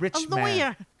 A rich a lawyer.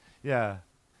 Man. Yeah.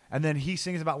 And then he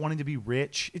sings about wanting to be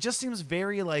rich. It just seems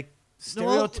very like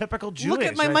stereotypical Jewish. Look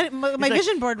at my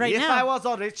vision board right now. If I was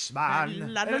a rich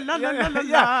man.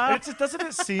 Doesn't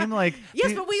it seem like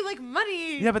yes, but we like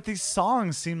money. Yeah, but these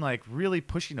songs seem like really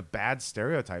pushing a bad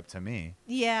stereotype to me.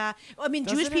 Yeah, I mean,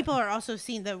 Jewish people are also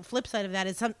seen. The flip side of that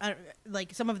is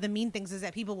some of the mean things is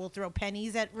that people will throw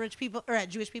pennies at rich people or at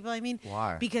Jewish people. I mean,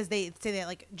 why? Because they say that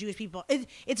like Jewish people.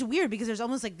 It's weird because there's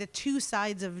almost like the two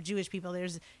sides of Jewish people.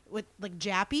 There's with like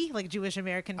Jappy, like Jewish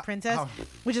American princess,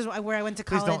 which is where I went to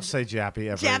college. Please don't say Jappy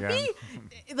ever again.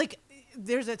 Like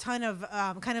there's a ton of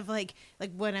kind of like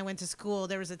when I went to school,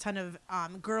 there was a ton of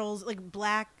girls like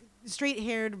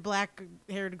straight-haired,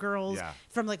 black-haired girls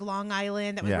from like Long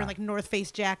Island that was wearing like North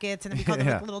Face jackets, and then we called them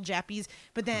like little Jappies.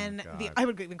 But then I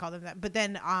would even call them that. But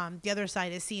then the other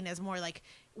side is seen as more like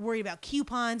worried about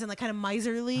coupons and like kind of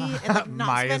miserly and like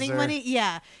not spending money.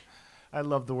 Yeah. I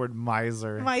love the word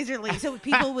miser. Miserly. So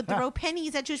people would throw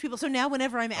pennies at Jewish people. So now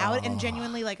whenever I'm out and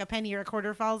genuinely like a penny or a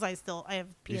quarter falls, I have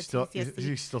PTSD.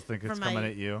 You still think it's coming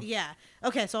at you? Yeah.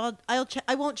 Okay. So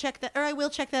I won't check that, or I will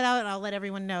check that out, and I'll let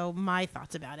everyone know my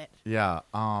thoughts about it. Yeah.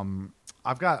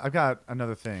 I've got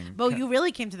another thing. Bo, you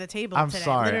really came to the table I'm today.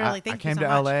 sorry. Literally, I came to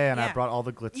LA and I brought all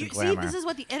the glitz and glamour. See, this is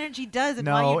what the energy does. And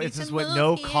no, why it's just what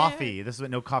no coffee. This is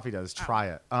what no coffee does. Try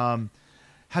it.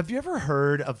 Have you ever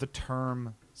heard of the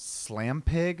term slam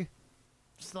pig?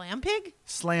 Slam pig?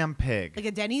 Slam pig. Like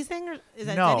a Denny's thing? Or is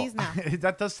that no. Denny's? No.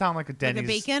 That does sound like a Denny's. Like a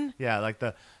bacon? Yeah, like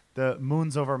the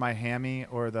moon's over my hammy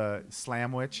or the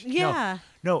slamwich. Yeah.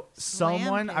 No,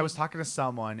 someone, I was talking to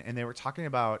someone and they were talking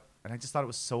about, and I just thought it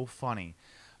was so funny,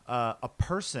 a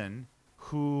person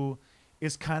who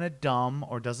is kind of dumb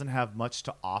or doesn't have much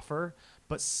to offer,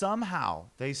 but somehow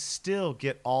they still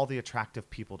get all the attractive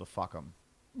people to fuck them.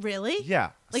 Really? Yeah.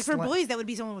 Like for boys, that would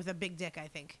be someone with a big dick, I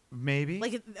think. Maybe.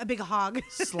 Like a big hog.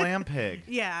 Slam pig.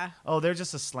 Yeah. Oh, they're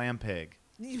just a slam pig.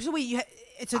 So wait,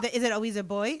 is it always a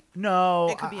boy? No,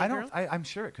 it could be a girl? I'm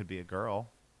sure it could be a girl.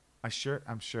 I'm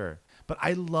sure. But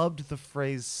I loved the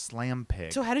phrase slam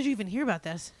pig. So how did you even hear about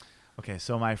this? Okay,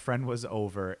 so my friend was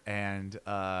over and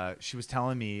she was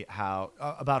telling me how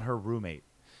about her roommate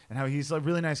and how he's a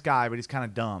really nice guy, but he's kind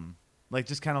of dumb, like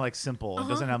just kind of like simple and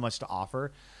doesn't have much to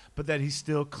offer, but that he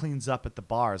still cleans up at the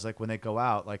bars. Like when they go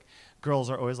out, like girls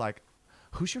are always like,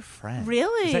 "Who's your friend?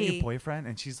 Really? Is that your boyfriend?"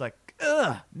 And she's like,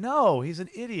 "Ugh, no, he's an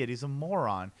idiot. He's a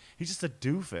moron. He's just a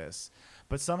doofus."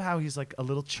 But somehow he's like a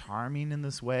little charming in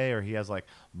this way, or he has like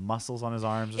muscles on his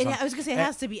arms. Or something. I was gonna say it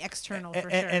has to be external for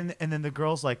sure. And then the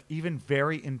girl's like even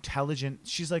very intelligent.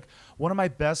 She's like, one of my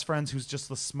best friends who's just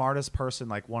the smartest person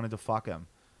like wanted to fuck him.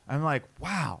 I'm like,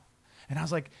 wow. And I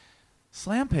was like,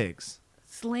 slam pigs.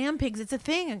 Slam pigs, it's a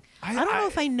thing. I don't know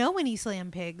if I know any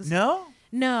slam pigs. No?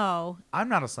 No. I'm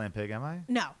not a slam pig, am I?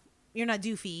 No, you're not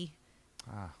doofy.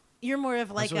 You're more of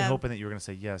like I was really hoping that you were going to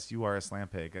say, yes, you are a slam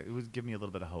pig. It would give me a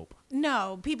little bit of hope.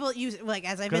 No, people use, like,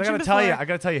 as I mentioned before. I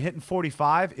got to tell you, hitting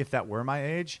 45, if that were my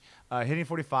age, hitting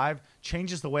 45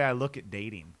 changes the way I look at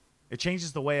dating. It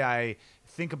changes the way I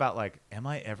think about, like, am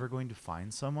I ever going to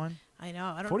find someone? I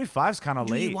know. 45's kind of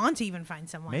late. Do you want to even find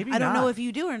someone? Maybe I don't not. know if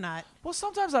you do or not. Well,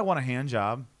 sometimes I want a hand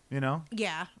job, you know?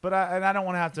 Yeah. But I don't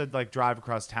want to have to, like, drive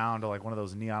across town to, like, one of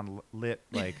those neon lit,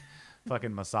 like,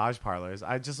 fucking massage parlors.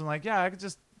 I just am like, yeah, I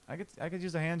could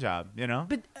use a hand job, you know?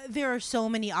 But there are so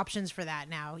many options for that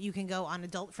now. You can go on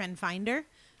Adult Friend Finder.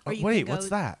 Or you wait, can go what's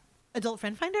that? Adult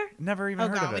Friend Finder? Never even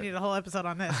heard of it. Oh, God, we need a whole episode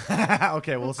on this.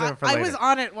 Okay, we'll save it for later. I was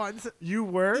on it once. You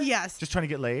were? Yes. Just trying to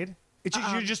get laid?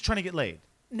 You're just trying to get laid?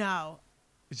 No.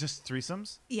 It's just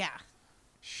threesomes? Yeah.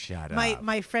 Shut up.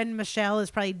 My friend Michelle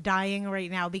is probably dying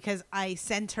right now because I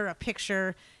sent her a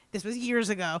picture. This was years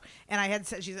ago, and I had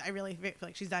said I really feel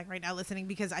like she's dying right now listening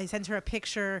because I sent her a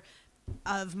picture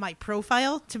of my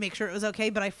profile to make sure it was okay,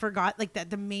 but I forgot like that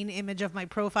the main image of my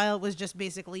profile was just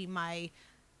basically my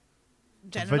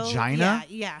genital. Vagina?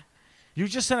 Yeah. You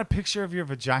just sent a picture of your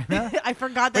vagina? I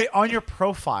forgot that. Wait, on your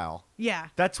profile? Yeah.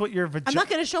 That's what your vagina... I'm not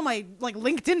going to show my like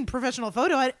LinkedIn professional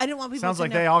photo. I didn't want people Sounds to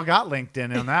like know. they all got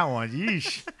LinkedIn on that one.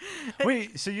 Yeesh.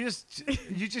 Wait, so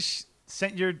you just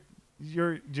sent your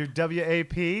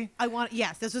WAP?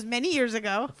 Yes, this was many years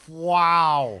ago.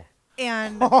 Wow.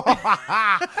 And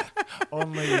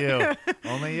only you.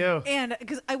 And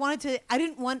because I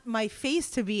didn't want my face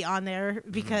to be on there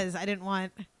because I didn't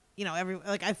want,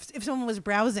 if someone was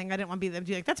browsing, I didn't want them to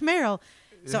be like, that's Meryl.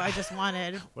 So I just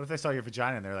wanted. What if they saw your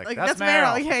vagina and they're like, that's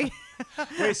Meryl? Okay.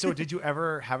 Wait, so did you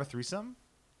ever have a threesome?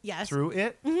 Yes. Through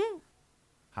it? Mm-hmm.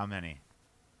 How many?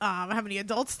 How many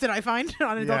adults did I find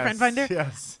on Adult Friend Finder?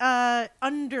 Yes.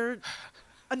 Under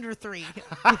 3,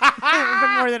 but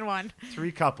more than one.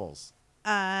 3 couples.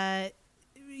 I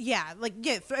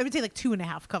would say like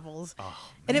 2.5 couples.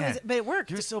 Oh, man. But it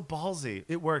worked. You're so ballsy.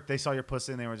 It worked. They saw your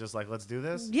pussy and they were just like, let's do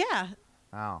this? Yeah.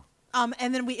 Wow.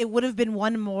 And then it would have been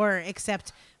one more,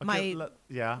 except my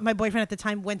boyfriend at the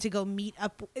time went to go meet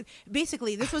up.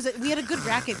 Basically, we had a good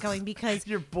racket going because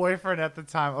your boyfriend at the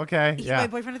time. Okay. My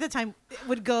boyfriend at the time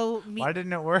would go meet. Why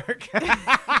didn't it work? Okay.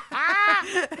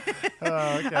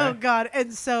 Oh God!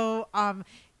 And so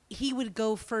he would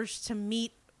go first to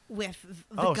meet with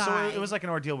the guy. So it was like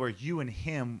an ordeal where you and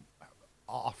him.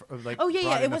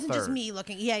 It wasn't just me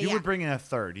looking. You would bring in a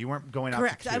third. You weren't going out.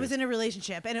 Correct. I was in a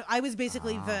relationship, and I was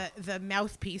basically the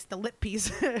mouthpiece, the lip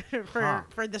piece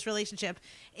for this relationship.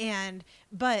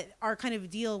 But our kind of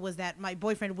deal was that my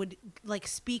boyfriend would like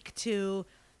speak to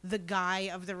the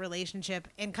guy of the relationship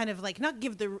and kind of like not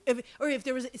give if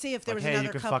there was another you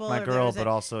can couple, fuck my girl, but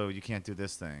also you can't do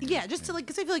this thing. Yeah, just to like,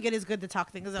 because I feel like it is good to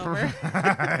talk things over.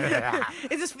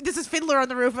 This is Fiddler on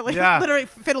the Roof, literally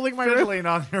fiddling my roof.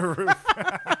 On your roof.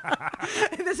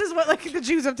 This is what like the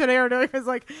Jews of today are doing. It's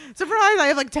like, surprise, I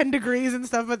have like 10 degrees and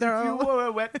stuff, but they're all. You were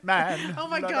a wet man. Oh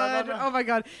my God. Oh my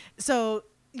God. So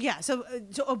Yeah.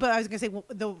 But I was gonna say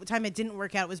the time it didn't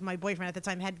work out was my boyfriend at the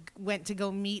time went to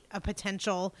go meet a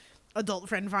potential adult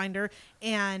friend finder,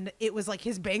 and it was like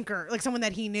his banker, like someone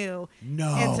that he knew.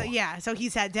 No. And so he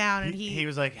sat down and he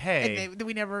was like, hey. And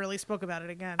we never really spoke about it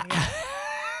again. Yeah.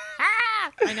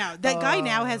 I know that guy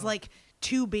now has like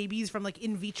 2 babies from like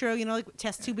in vitro, like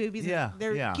test tube babies. Yeah,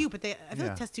 they're cute, but I feel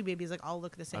like test tube babies like all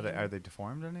look the same. Are they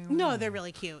deformed or anything? No, they're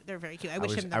really cute. They're very cute. I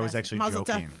wish him the I was best. actually Mazel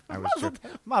joking. tov. I was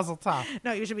joking. Mazel tov.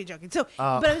 No, you should be joking. So,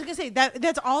 but I was gonna say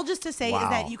that's all just to say is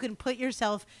that you can put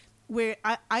yourself where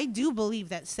I do believe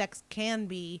that sex can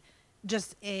be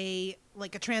just a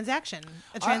transaction,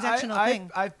 a transactional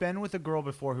thing. I've been with a girl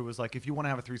before who was like, if you want to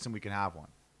have a threesome, we can have one,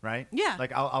 right? Yeah.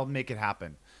 Like I'll make it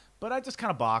happen. But I just kind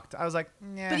of balked. I was like,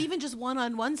 nah. But even just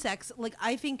one-on-one sex,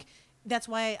 I think that's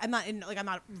why I'm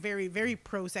not very, very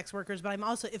pro sex workers, but I'm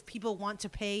also, if people want to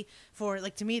pay for,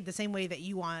 to me, the same way that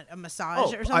you want a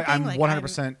massage or something. I'm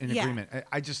 100% in agreement.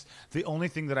 I just, the only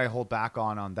thing that I hold back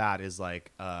on that is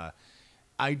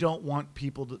I don't want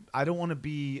to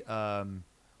be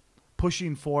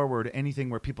pushing forward anything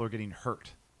where people are getting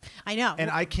hurt. I know. And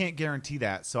I can't guarantee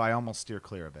that, so I almost steer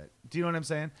clear of it. Do you know what I'm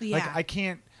saying? Yeah.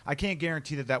 I can't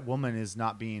guarantee that woman is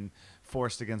not being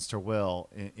forced against her will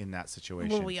in that situation.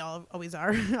 Well, we all always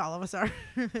are. All of us are.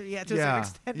 Yeah, to a certain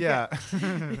extent. Yeah.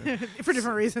 For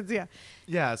different reasons, yeah.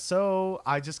 Yeah, so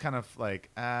I just kind of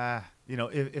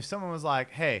if someone was like,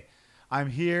 hey, I'm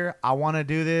here, I want to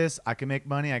do this, I can make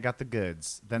money, I got the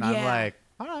goods, then I'm like,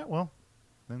 all right, well,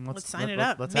 then let's sign it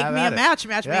up. Let's make have me a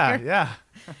matchmaker. Yeah.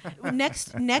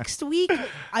 Next week,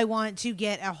 I want to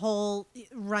get a whole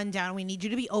rundown. We need you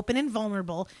to be open and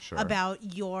vulnerable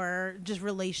about your just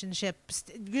relationships,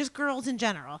 just girls in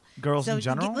general. Girls in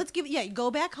general.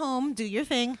 Go back home, do your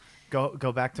thing.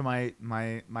 Go back to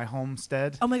my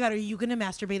homestead. Oh my God, are you gonna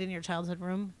masturbate in your childhood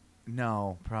room?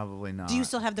 No, probably not. Do you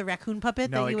still have the raccoon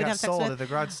puppet that you would have sex with? No, it got sold at the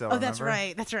garage sale. Oh, that's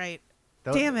right. That's right.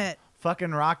 Damn it.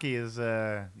 Fucking Rocky is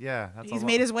he's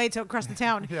made his way across the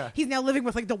town. Yeah. He's now living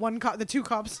with the 2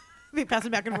 cops. They pass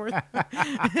it back and forth.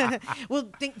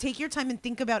 Well, take your time and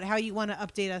think about how you want to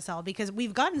update us all, because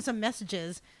we've gotten some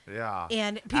messages. Yeah.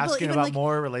 And people asking even about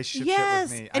more relationship shit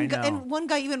with me. And one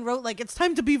guy even wrote it's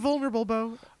time to be vulnerable,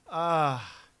 Bo.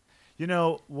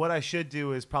 What I should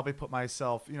do is probably put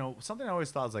myself, something I always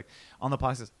thought was on the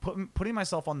podcast, putting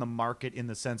myself on the market in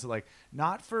the sense of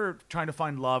not for trying to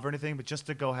find love or anything, but just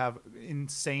to go have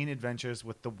insane adventures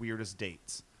with the weirdest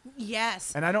dates.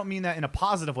 Yes. And I don't mean that in a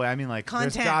positive way. I mean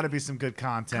content. There's got to be some good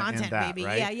content in that, baby.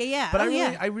 right? Yeah. But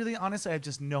I really honestly, I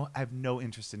have no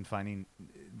interest in finding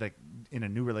in a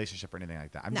new relationship or anything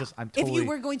like that. I'm totally. If you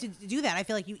were going to do that, I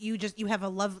feel like you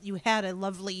had a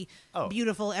lovely,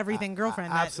 beautiful everything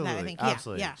girlfriend. Absolutely, that I think,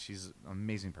 absolutely. Yeah. She's an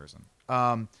amazing person.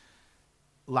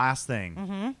 Last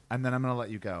thing, and then I'm gonna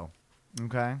let you go.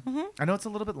 Okay. Mm-hmm. I know it's a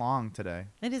little bit long today.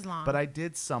 It is long, but I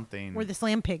did something. We're the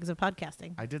slam pigs of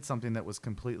podcasting. I did something that was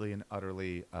completely and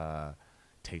utterly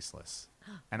tasteless,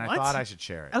 and I thought I should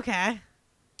share it. Okay.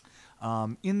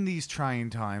 In these trying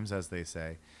times, as they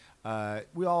say.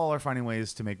 We all are finding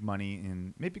ways to make money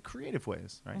in maybe creative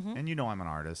ways, right? Mm-hmm. And I'm an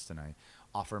artist, and I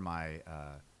offer my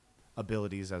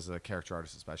abilities as a character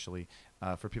artist, especially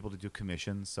for people to do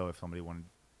commissions. So if somebody wanted,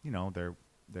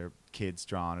 their kids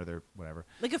drawn or their whatever,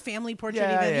 like a family portrait,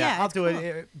 I'll do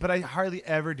it. But I hardly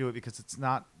ever do it because it's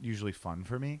not usually fun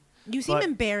for me. You seem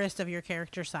embarrassed of your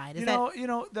character side.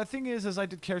 The thing is I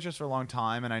did characters for a long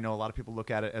time, and I know a lot of people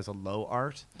look at it as a low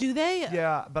art. Do they?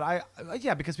 Yeah, but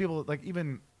because people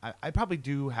I probably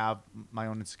do have my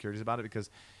own insecurities about it, because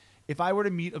if I were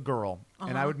to meet a girl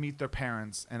and I would meet their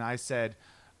parents and I said,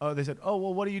 they said, oh,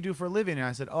 well, what do you do for a living? And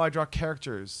I said, I draw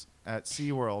characters at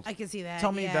SeaWorld. I can see that.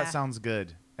 Tell me if that sounds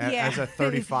good. As a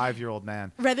 35-year-old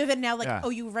man. Rather than now,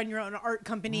 you run your own art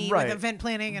company with event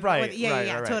planning. And right,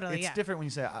 totally. It's different when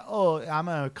you say, I'm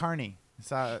a carny.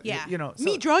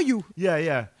 Me draw you.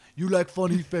 Yeah. You like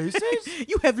funny faces?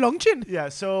 You have long chin. Yeah,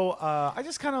 so I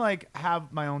just kind of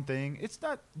have my own thing. It's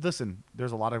not, listen,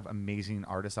 there's a lot of amazing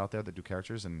artists out there that do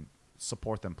characters, and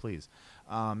support them, please.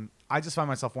 I just find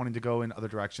myself wanting to go in other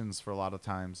directions for a lot of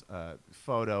times,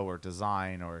 photo or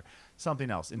design or something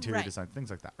else, interior design, things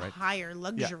like that, right? Higher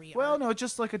luxury. Yeah. Well, no,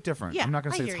 just a different. Yeah, I'm not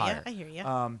going to say it's higher. I hear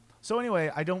you. So anyway,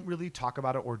 I don't really talk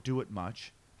about it or do it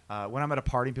much. When I'm at a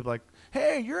party, people are like,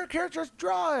 hey, you're a character,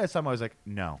 draw us. I'm always like,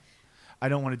 no. I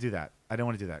don't want to do that.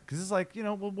 Because it's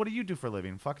well, what do you do for a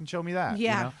living? Fucking show me that.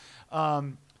 Yeah.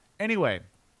 Anyway,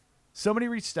 somebody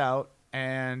reached out,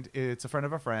 and it's a friend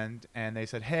of a friend, and they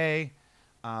said, hey,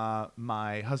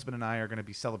 my husband and I are going to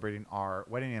be celebrating our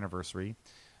wedding anniversary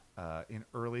in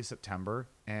early September,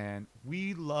 and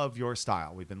we love your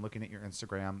style. We've been looking at your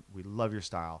Instagram. We love your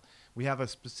style. We have a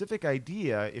specific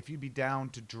idea. If you'd be down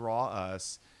to draw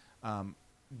us,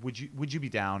 would you be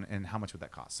down, and how much would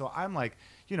that cost? So I'm like,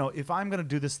 if I'm going to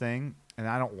do this thing and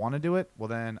I don't want to do it, well,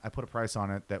 then I put a price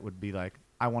on it that would be like,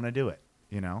 I want to do it,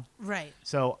 Right.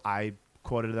 So I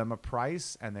quoted them a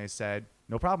price, and they said,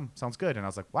 no problem. Sounds good. And I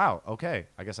was like, wow, okay.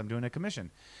 I guess I'm doing a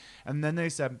commission. And then they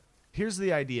said, here's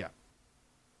the idea.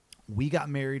 We got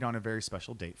married on a very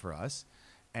special date for us,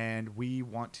 and we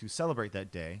want to celebrate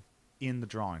that day in the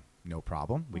drawing. No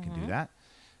problem. We can do that.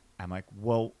 I'm like,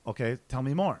 well, okay, tell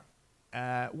me more.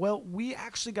 Well, we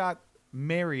actually got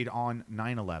married on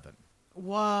 9/11.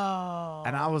 Whoa.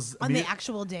 And I was on the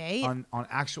actual day? On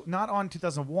actual, not on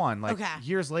 2001, like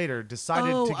years later,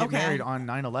 decided to get married on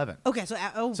 9/11. Okay, so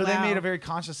they made a very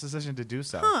conscious decision to do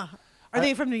so. Huh. Are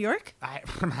they from New York?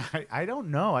 I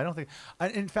don't know. I don't think.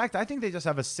 In fact, I think they just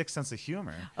have a sick sense of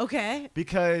humor. Okay.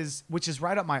 Which is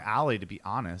right up my alley, to be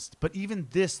honest. But even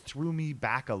this threw me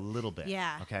back a little bit.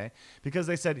 Yeah. Okay. Because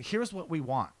they said, here's what we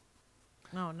want.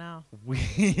 Oh no.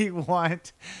 We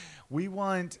want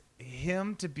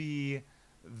him to be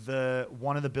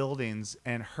one of the buildings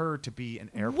and her to be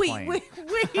an airplane. Wait.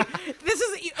 This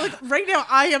is like right now.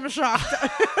 I am shocked.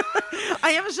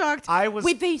 I am shocked.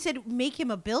 Wait, they said make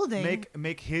him a building.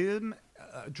 Make him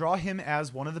draw him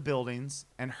as one of the buildings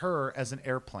and her as an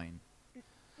airplane.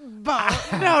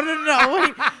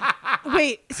 No.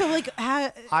 Wait. So like,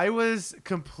 I was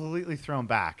completely thrown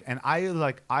back, and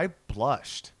I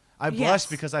blushed. I blushed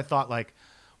because I thought like,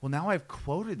 well, now I've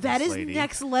quoted this lady. That is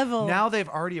next level. Now they've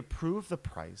already approved the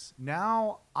price.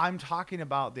 Now I'm talking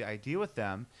about the idea with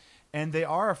them, and they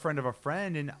are a friend of a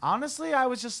friend. And honestly, I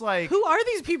was just like, who are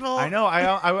these people? I know.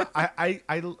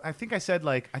 I think I said,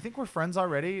 like, I think we're friends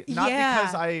already. Not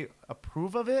because I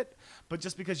approve of it, but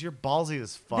just because you're ballsy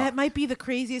as fuck. That might be the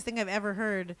craziest thing I've ever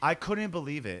heard. I couldn't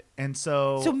believe it. And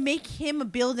so make him a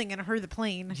building and her the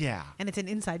plane. Yeah. And it's an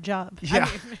inside job. Yeah.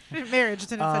 Marriage,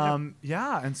 it's an inside job.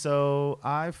 Yeah. And so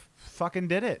I fucking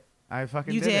did it. I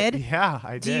fucking did it. Yeah,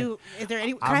 I did. Is there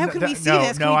any? Can we see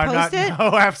this? No, can we post it?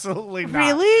 No, absolutely not.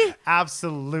 Really?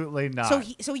 Absolutely not.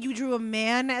 So you drew a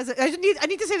man as I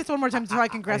need to say this one more time so I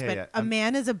can grasp it. A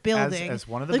man as a building, as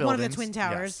one of the like buildings, one of the twin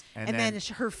towers, yes. and then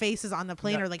her face is on the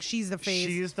plane, or like she's the face.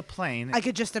 She is the plane. I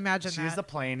could just imagine she's the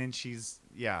plane, and she's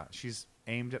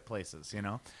aimed at places. I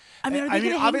mean, are they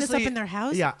going to hang this up in their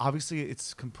house? Yeah, obviously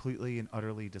it's completely and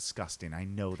utterly disgusting. I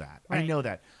know that. Right. I know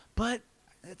that, but.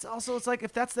 It's like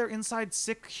if that's their inside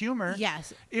sick humor.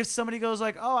 Yes. If somebody goes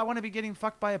like, "Oh, I want to be getting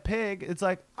fucked by a pig," it's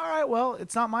like, all right, well,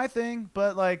 it's not my thing,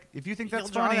 but like if you think that's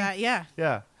funny,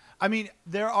 yeah. I mean,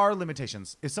 there are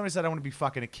limitations. If somebody said I want to be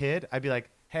fucking a kid, I'd be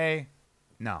like, hey,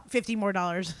 no. $50 more.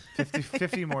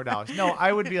 $50 more. No,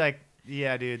 I would be like,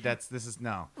 yeah, dude, this is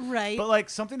no. Right. But like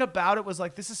something about it was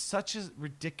like, this is such a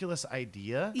ridiculous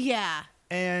idea. Yeah.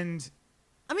 And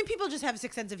I mean, people just have a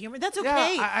sick sense of humor. That's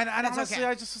okay. Yeah, and that's honestly, okay.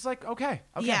 I just was like, okay,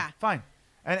 fine.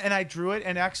 And I drew it,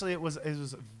 and actually it was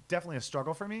definitely a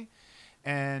struggle for me.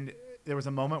 And there was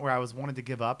a moment where I wanted to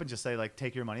give up and just say, like,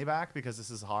 take your money back because this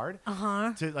is hard.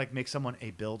 To like make someone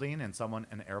a building and someone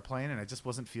an airplane, and I just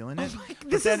wasn't feeling it.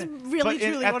 This is really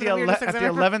truly one of the weirdest things at the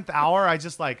 11th hour, I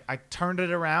just I turned it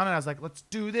around and I was like, let's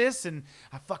do this, and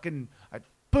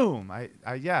boom,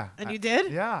 And you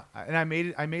did? Yeah, and I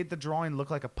made the drawing look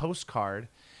like a postcard.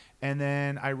 And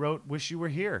then I wrote, "Wish you were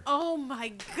here." Oh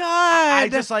my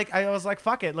god! I was like,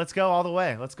 "Fuck it, let's go all the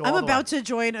way. Let's go." I'm about to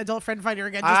join Adult Friend Finder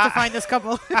again just to find this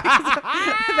couple.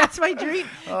 That's my dream.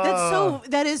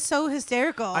 That is so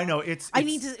hysterical. I know I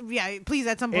need to. Please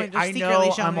at some point just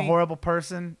secretly show me. I'm a horrible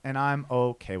person, and I'm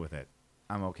okay with it.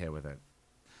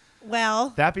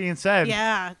 Well, that being said,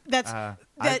 I've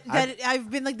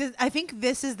been like this. I think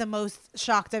this is the most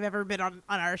shocked I've ever been on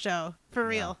our show for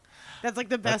real. That's like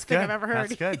the best thing I've ever heard.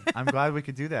 That's good. I'm glad we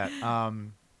could do that.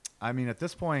 I mean, at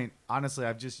this point, honestly,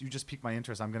 you just piqued my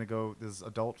interest. I'm gonna go this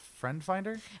Adult Friend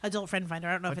Finder. Adult Friend Finder.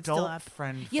 I don't know if it's still up.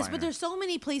 Yes, but there's so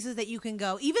many places that you can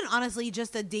go. Even honestly,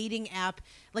 just a dating app.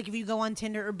 Like if you go on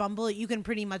Tinder or Bumble, you can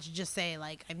pretty much just say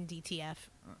like I'm DTF.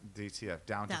 DTF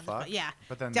down to fuck. Yeah.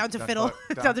 But then down to fiddle.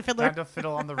 Down to fiddler. Down to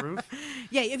fiddle on the roof.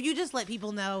 Yeah, if you just let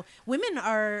people know, women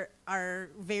are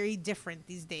very different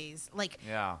these days. Like,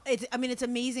 yeah. It's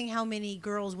amazing how many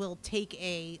girls will take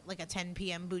a 10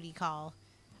 p.m. booty call.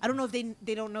 I don't know if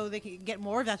they don't know they can get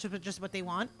more if that's just what they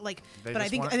want. Like, but I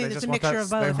think there's a mixture of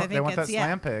both. They want that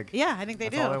slam pig. Yeah, I think they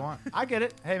that's do. All they want. I get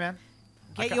it. Hey man.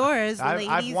 Get yours, ladies.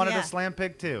 I've wanted a slam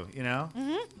pig too, you know?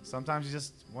 Mm-hmm. Sometimes you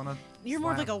just want to. You're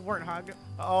more like a warthog.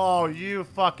 Oh, you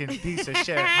fucking piece of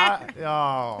shit.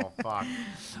 Oh, fuck.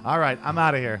 All right, I'm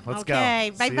out of here. Let's go.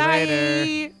 Okay,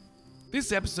 bye-bye.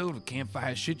 This episode of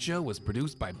Campfire Shit Show was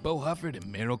produced by Bo Hufford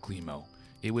and Meryl Climo.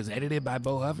 It was edited by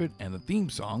Bo Hufford, and the theme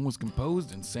song was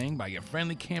composed and sang by your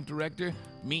friendly camp director,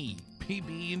 me,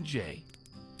 PB&J.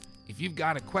 If you've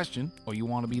got a question or you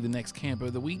want to be the next camper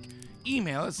of the week,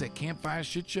 email us at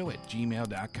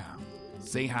campfireshitshow@gmail.com.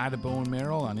 Say hi to Bo and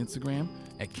Meryl on Instagram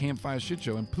at Campfire Shit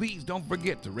Show, and please don't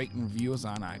forget to rate and review us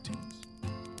on iTunes.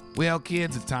 Well,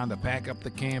 kids, it's time to pack up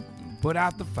the camp and put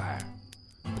out the fire.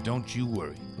 But don't you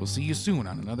worry. We'll see you soon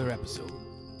on another episode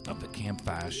of the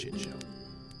Campfire Shit Show.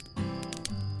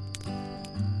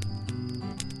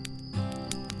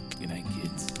 Good night,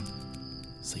 kids.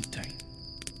 Sleep tight.